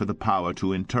pray for the power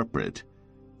to interpret.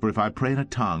 For if I pray in a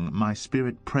tongue, my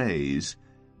spirit prays,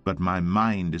 but my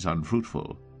mind is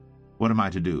unfruitful. What am I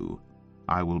to do?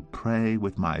 I will pray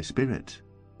with my spirit,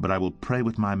 but I will pray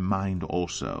with my mind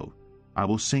also. I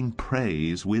will sing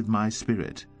praise with my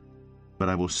spirit, but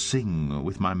I will sing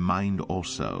with my mind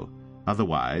also.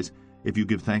 Otherwise, if you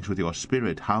give thanks with your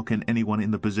spirit, how can anyone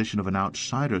in the position of an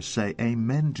outsider say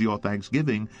amen to your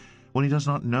thanksgiving when he does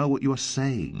not know what you are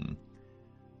saying?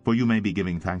 For you may be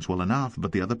giving thanks well enough,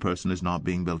 but the other person is not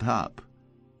being built up.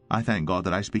 I thank God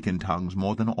that I speak in tongues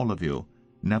more than all of you.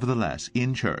 Nevertheless,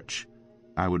 in church,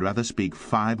 I would rather speak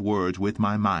 5 words with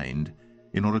my mind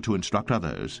in order to instruct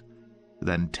others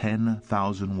than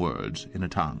 10,000 words in a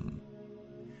tongue.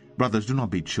 Brothers, do not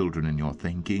be children in your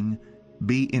thinking.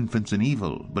 Be infants in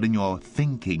evil, but in your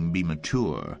thinking be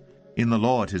mature. In the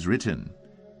law it is written,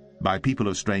 by people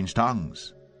of strange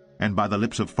tongues, and by the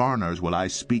lips of foreigners will I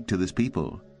speak to this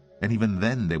people, and even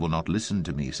then they will not listen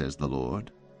to me, says the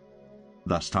Lord.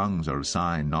 Thus tongues are a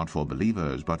sign not for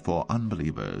believers, but for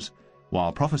unbelievers,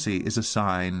 while prophecy is a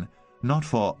sign not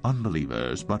for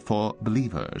unbelievers, but for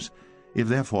believers. If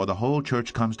therefore the whole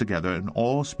church comes together and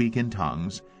all speak in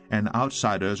tongues, and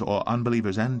outsiders or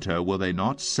unbelievers enter, will they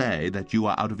not say that you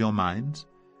are out of your minds?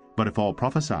 But if all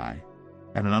prophesy,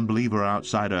 and an unbeliever or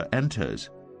outsider enters,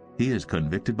 he is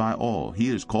convicted by all, he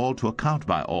is called to account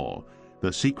by all.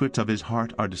 The secrets of his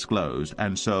heart are disclosed,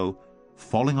 and so,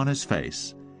 falling on his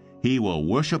face, he will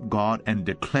worship God and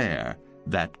declare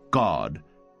that God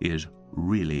is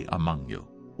really among you.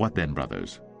 What then,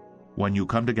 brothers? When you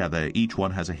come together, each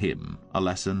one has a hymn, a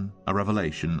lesson, a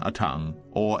revelation, a tongue,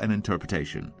 or an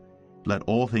interpretation. Let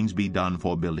all things be done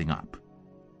for building up.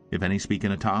 If any speak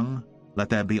in a tongue, let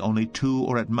there be only 2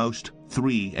 or at most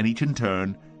 3, and each in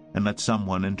turn, and let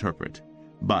someone interpret.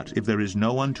 But if there is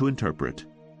no one to interpret,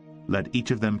 let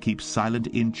each of them keep silent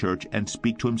in church and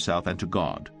speak to himself and to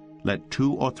God. Let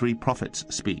 2 or 3 prophets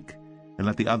speak, and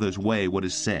let the others weigh what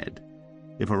is said.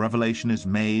 If a revelation is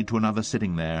made to another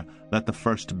sitting there, let the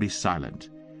first be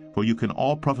silent. For you can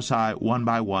all prophesy one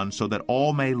by one, so that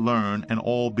all may learn and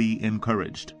all be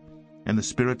encouraged. And the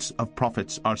spirits of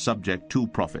prophets are subject to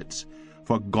prophets.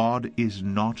 For God is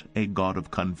not a God of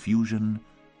confusion,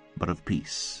 but of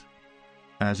peace.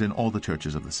 As in all the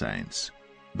churches of the saints,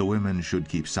 the women should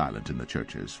keep silent in the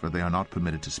churches, for they are not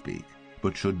permitted to speak,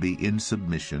 but should be in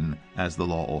submission, as the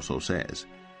law also says.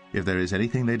 If there is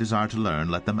anything they desire to learn,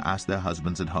 let them ask their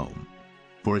husbands at home.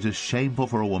 For it is shameful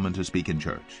for a woman to speak in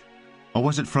church. Or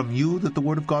was it from you that the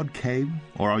word of God came?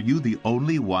 Or are you the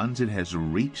only ones it has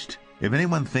reached? If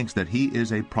anyone thinks that he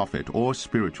is a prophet or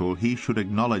spiritual, he should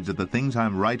acknowledge that the things I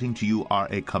am writing to you are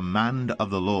a command of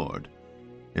the Lord.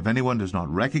 If anyone does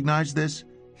not recognize this,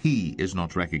 he is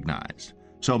not recognized.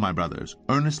 So, my brothers,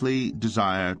 earnestly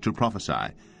desire to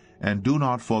prophesy, and do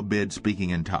not forbid speaking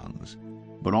in tongues.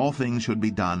 But all things should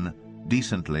be done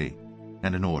decently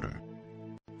and in order.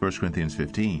 1 Corinthians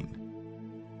 15.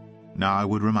 Now I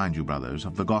would remind you, brothers,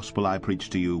 of the gospel I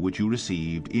preached to you, which you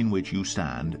received, in which you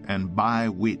stand, and by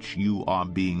which you are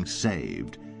being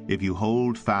saved, if you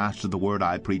hold fast to the word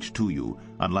I preached to you,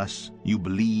 unless you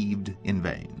believed in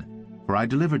vain. For I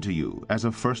delivered to you, as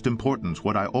of first importance,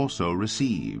 what I also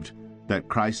received, that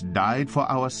Christ died for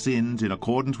our sins in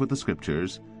accordance with the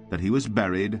Scriptures, that he was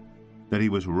buried, that he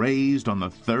was raised on the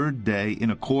third day in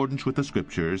accordance with the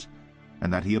Scriptures,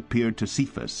 and that he appeared to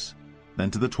Cephas, then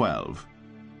to the 12.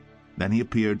 Then he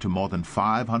appeared to more than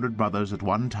 500 brothers at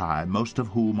one time, most of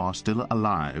whom are still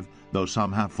alive, though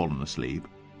some have fallen asleep.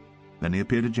 Then he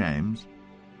appeared to James,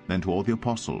 then to all the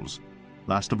apostles.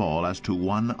 Last of all, as to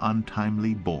one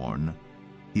untimely born,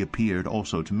 he appeared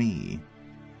also to me.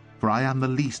 For I am the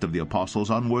least of the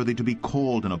apostles, unworthy to be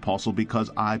called an apostle,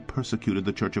 because I persecuted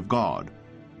the church of God.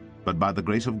 But by the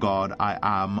grace of God I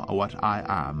am what I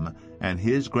am, and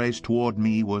his grace toward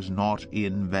me was not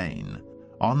in vain.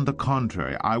 On the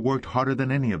contrary, I worked harder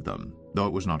than any of them, though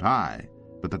it was not I,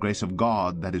 but the grace of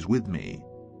God that is with me.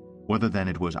 Whether then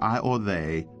it was I or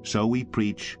they, so we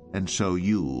preach, and so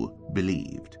you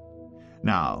believed.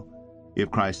 Now, if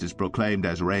Christ is proclaimed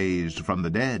as raised from the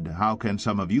dead, how can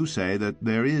some of you say that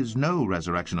there is no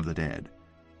resurrection of the dead?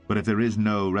 But if there is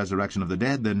no resurrection of the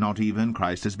dead, then not even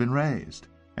Christ has been raised.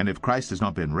 And if Christ has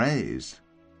not been raised,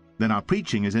 then our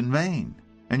preaching is in vain,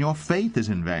 and your faith is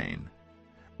in vain.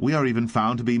 We are even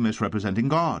found to be misrepresenting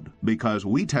God, because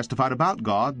we testified about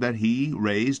God that he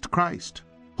raised Christ,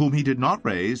 whom he did not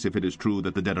raise, if it is true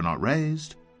that the dead are not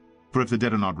raised. For if the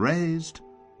dead are not raised,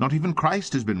 not even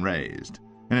Christ has been raised.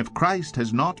 And if Christ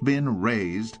has not been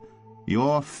raised,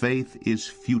 your faith is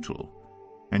futile,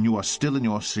 and you are still in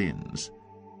your sins.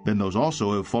 Then those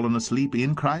also who have fallen asleep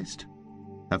in Christ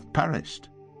have perished.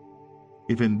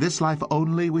 If in this life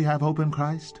only we have hope in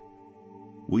Christ,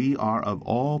 we are of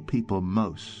all people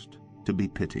most to be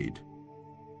pitied.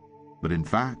 But in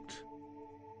fact,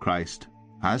 Christ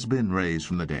has been raised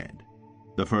from the dead,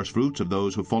 the firstfruits of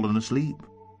those who have fallen asleep.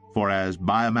 For as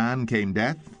by a man came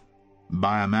death,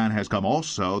 by a man has come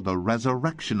also the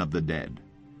resurrection of the dead.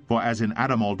 For as in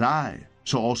Adam all die,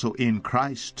 so also in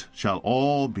Christ shall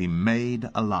all be made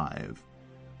alive.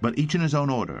 But each in his own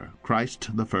order, Christ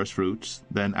the firstfruits,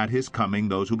 then at his coming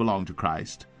those who belong to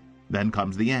Christ. Then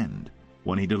comes the end,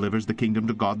 when he delivers the kingdom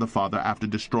to God the Father, after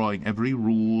destroying every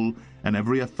rule and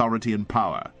every authority and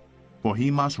power. For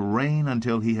he must reign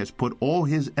until he has put all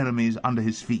his enemies under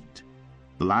his feet.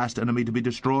 The last enemy to be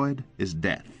destroyed is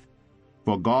death.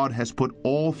 For God has put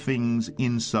all things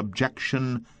in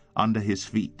subjection under his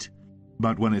feet.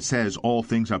 But when it says all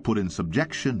things are put in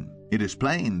subjection, it is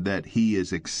plain that he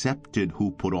is accepted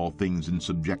who put all things in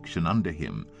subjection under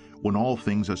him. When all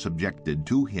things are subjected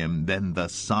to him, then the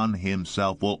Son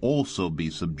himself will also be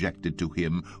subjected to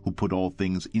him who put all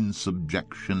things in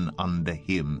subjection under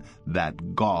him,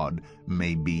 that God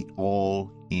may be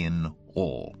all in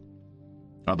all.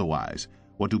 Otherwise,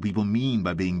 what do people mean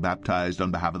by being baptized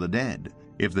on behalf of the dead?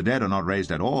 If the dead are not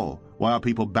raised at all, why are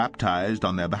people baptized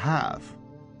on their behalf?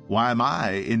 Why am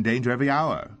I in danger every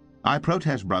hour? I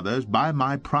protest, brothers, by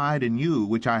my pride in you,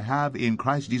 which I have in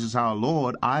Christ Jesus our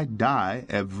Lord, I die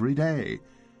every day.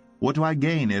 What do I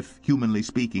gain if, humanly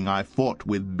speaking, I fought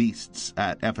with beasts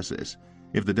at Ephesus?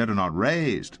 If the dead are not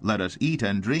raised, let us eat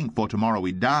and drink, for tomorrow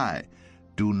we die.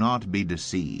 Do not be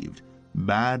deceived.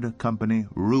 Bad company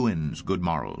ruins good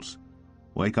morals.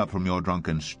 Wake up from your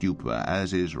drunken stupor,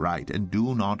 as is right, and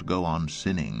do not go on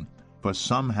sinning. For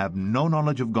some have no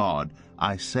knowledge of God.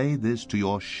 I say this to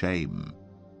your shame.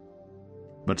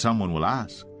 But someone will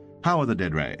ask, how are the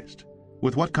dead raised?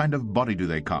 With what kind of body do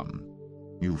they come?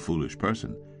 You foolish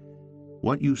person.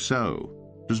 What you sow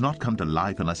does not come to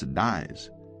life unless it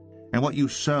dies. And what you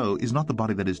sow is not the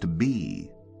body that is to be,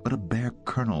 but a bare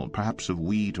kernel, perhaps of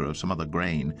wheat or of some other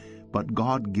grain. But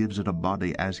God gives it a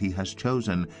body as he has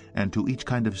chosen, and to each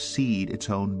kind of seed its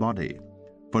own body.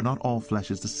 For not all flesh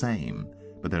is the same,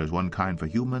 but there is one kind for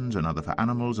humans, another for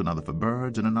animals, another for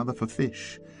birds, and another for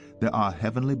fish. There are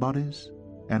heavenly bodies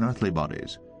and earthly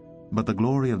bodies, but the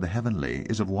glory of the heavenly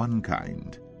is of one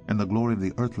kind, and the glory of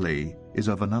the earthly is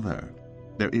of another.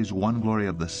 There is one glory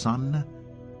of the sun,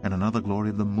 and another glory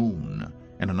of the moon,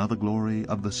 and another glory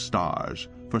of the stars,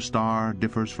 for star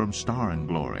differs from star in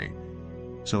glory.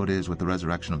 So it is with the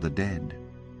resurrection of the dead.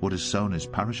 What is sown is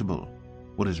perishable.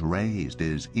 What is raised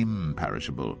is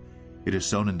imperishable. It is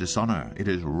sown in dishonor. It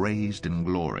is raised in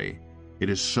glory. It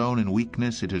is sown in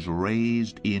weakness. It is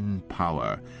raised in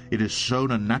power. It is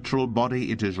sown a natural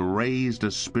body. It is raised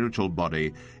a spiritual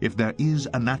body. If there is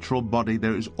a natural body,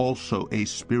 there is also a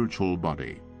spiritual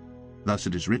body. Thus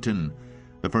it is written,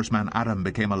 the first man Adam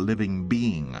became a living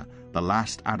being. The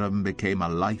last Adam became a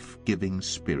life-giving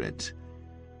spirit.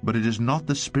 But it is not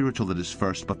the spiritual that is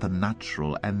first, but the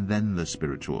natural, and then the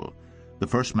spiritual. The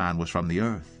first man was from the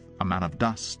earth, a man of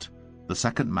dust. The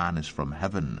second man is from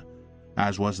heaven.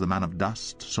 As was the man of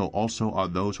dust, so also are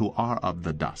those who are of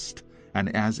the dust.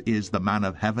 And as is the man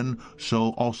of heaven, so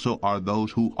also are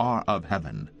those who are of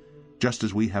heaven. Just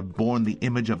as we have borne the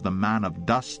image of the man of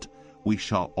dust, we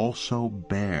shall also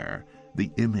bear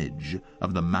the image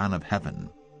of the man of heaven.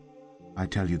 I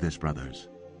tell you this, brothers,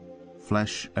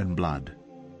 flesh and blood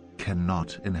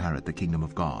cannot inherit the kingdom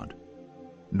of God,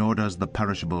 nor does the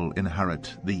perishable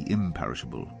inherit the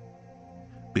imperishable.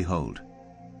 Behold,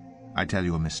 I tell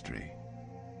you a mystery.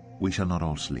 We shall not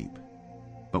all sleep,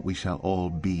 but we shall all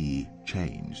be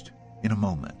changed, in a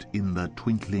moment, in the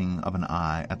twinkling of an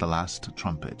eye, at the last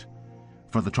trumpet.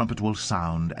 For the trumpet will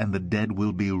sound, and the dead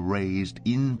will be raised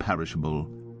imperishable,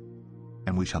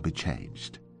 and we shall be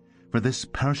changed. For this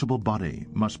perishable body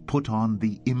must put on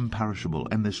the imperishable,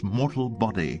 and this mortal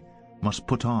body must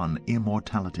put on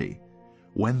immortality.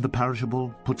 When the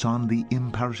perishable puts on the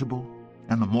imperishable,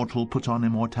 and the mortal puts on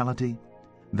immortality,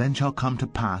 then shall come to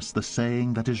pass the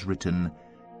saying that is written,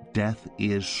 Death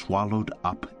is swallowed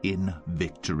up in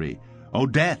victory. O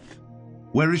death,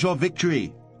 where is your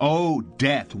victory? O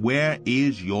death, where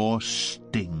is your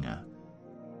sting?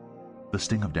 The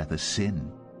sting of death is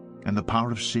sin, and the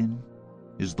power of sin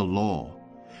is the law.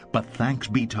 But thanks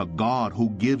be to God who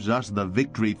gives us the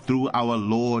victory through our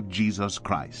Lord Jesus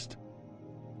Christ.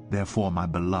 Therefore, my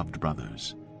beloved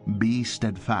brothers, be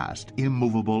steadfast,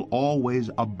 immovable, always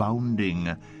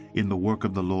abounding in the work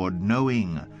of the Lord,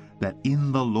 knowing that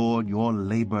in the Lord your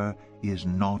labor is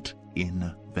not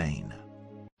in vain.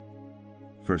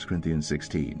 1 Corinthians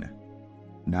 16.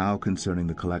 Now concerning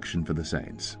the collection for the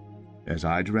saints. As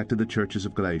I directed the churches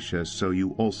of Galatia, so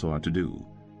you also are to do.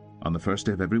 On the first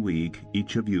day of every week,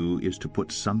 each of you is to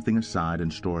put something aside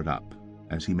and store it up,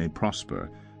 as he may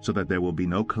prosper, so that there will be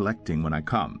no collecting when I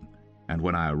come. And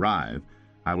when I arrive,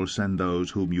 I will send those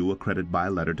whom you accredit by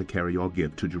letter to carry your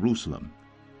gift to Jerusalem.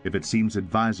 If it seems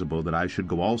advisable that I should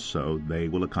go also, they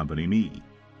will accompany me.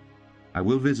 I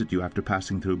will visit you after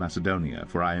passing through Macedonia,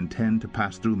 for I intend to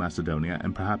pass through Macedonia,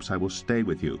 and perhaps I will stay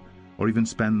with you, or even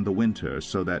spend the winter,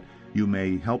 so that you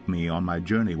may help me on my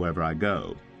journey wherever I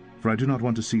go. For I do not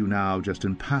want to see you now just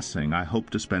in passing. I hope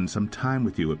to spend some time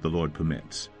with you if the Lord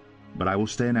permits. But I will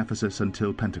stay in Ephesus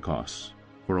until Pentecost,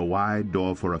 for a wide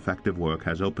door for effective work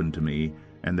has opened to me,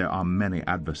 and there are many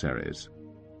adversaries.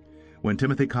 When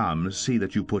Timothy comes, see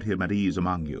that you put him at ease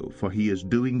among you, for he is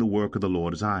doing the work of the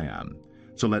Lord as I am.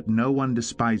 So let no one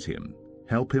despise him.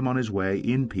 Help him on his way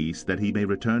in peace, that he may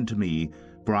return to me,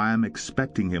 for I am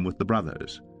expecting him with the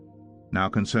brothers. Now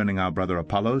concerning our brother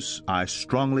Apollos, I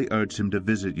strongly urged him to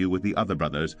visit you with the other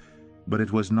brothers, but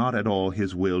it was not at all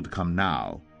his will to come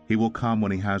now. He will come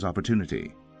when he has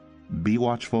opportunity. Be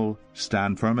watchful,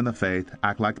 stand firm in the faith,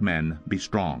 act like men, be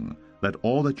strong. Let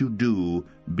all that you do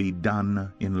be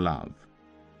done in love.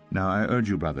 Now I urge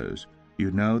you, brothers,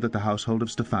 you know that the household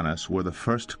of Stephanas were the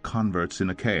first converts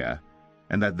in Achaia,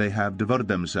 and that they have devoted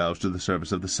themselves to the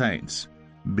service of the saints.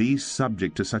 Be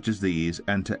subject to such as these,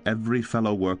 and to every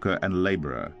fellow worker and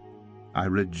laborer. I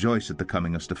rejoice at the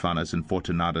coming of Stephanas and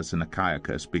Fortunatus and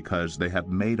Achaicus, because they have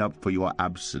made up for your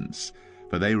absence,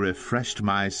 for they refreshed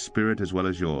my spirit as well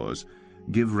as yours.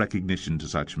 Give recognition to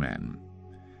such men.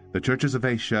 The churches of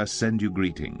Asia send you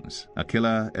greetings.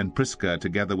 Aquila and Prisca,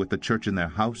 together with the church in their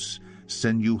house,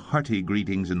 send you hearty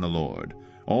greetings in the Lord.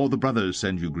 All the brothers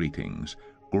send you greetings.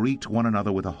 Greet one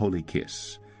another with a holy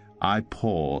kiss. I,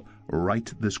 Paul,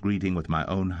 write this greeting with my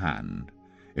own hand.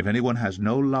 If anyone has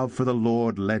no love for the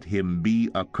Lord, let him be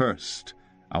accursed.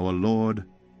 Our Lord,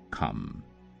 come.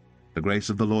 The grace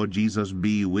of the Lord Jesus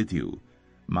be with you.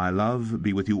 My love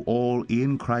be with you all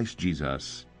in Christ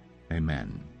Jesus.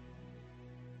 Amen.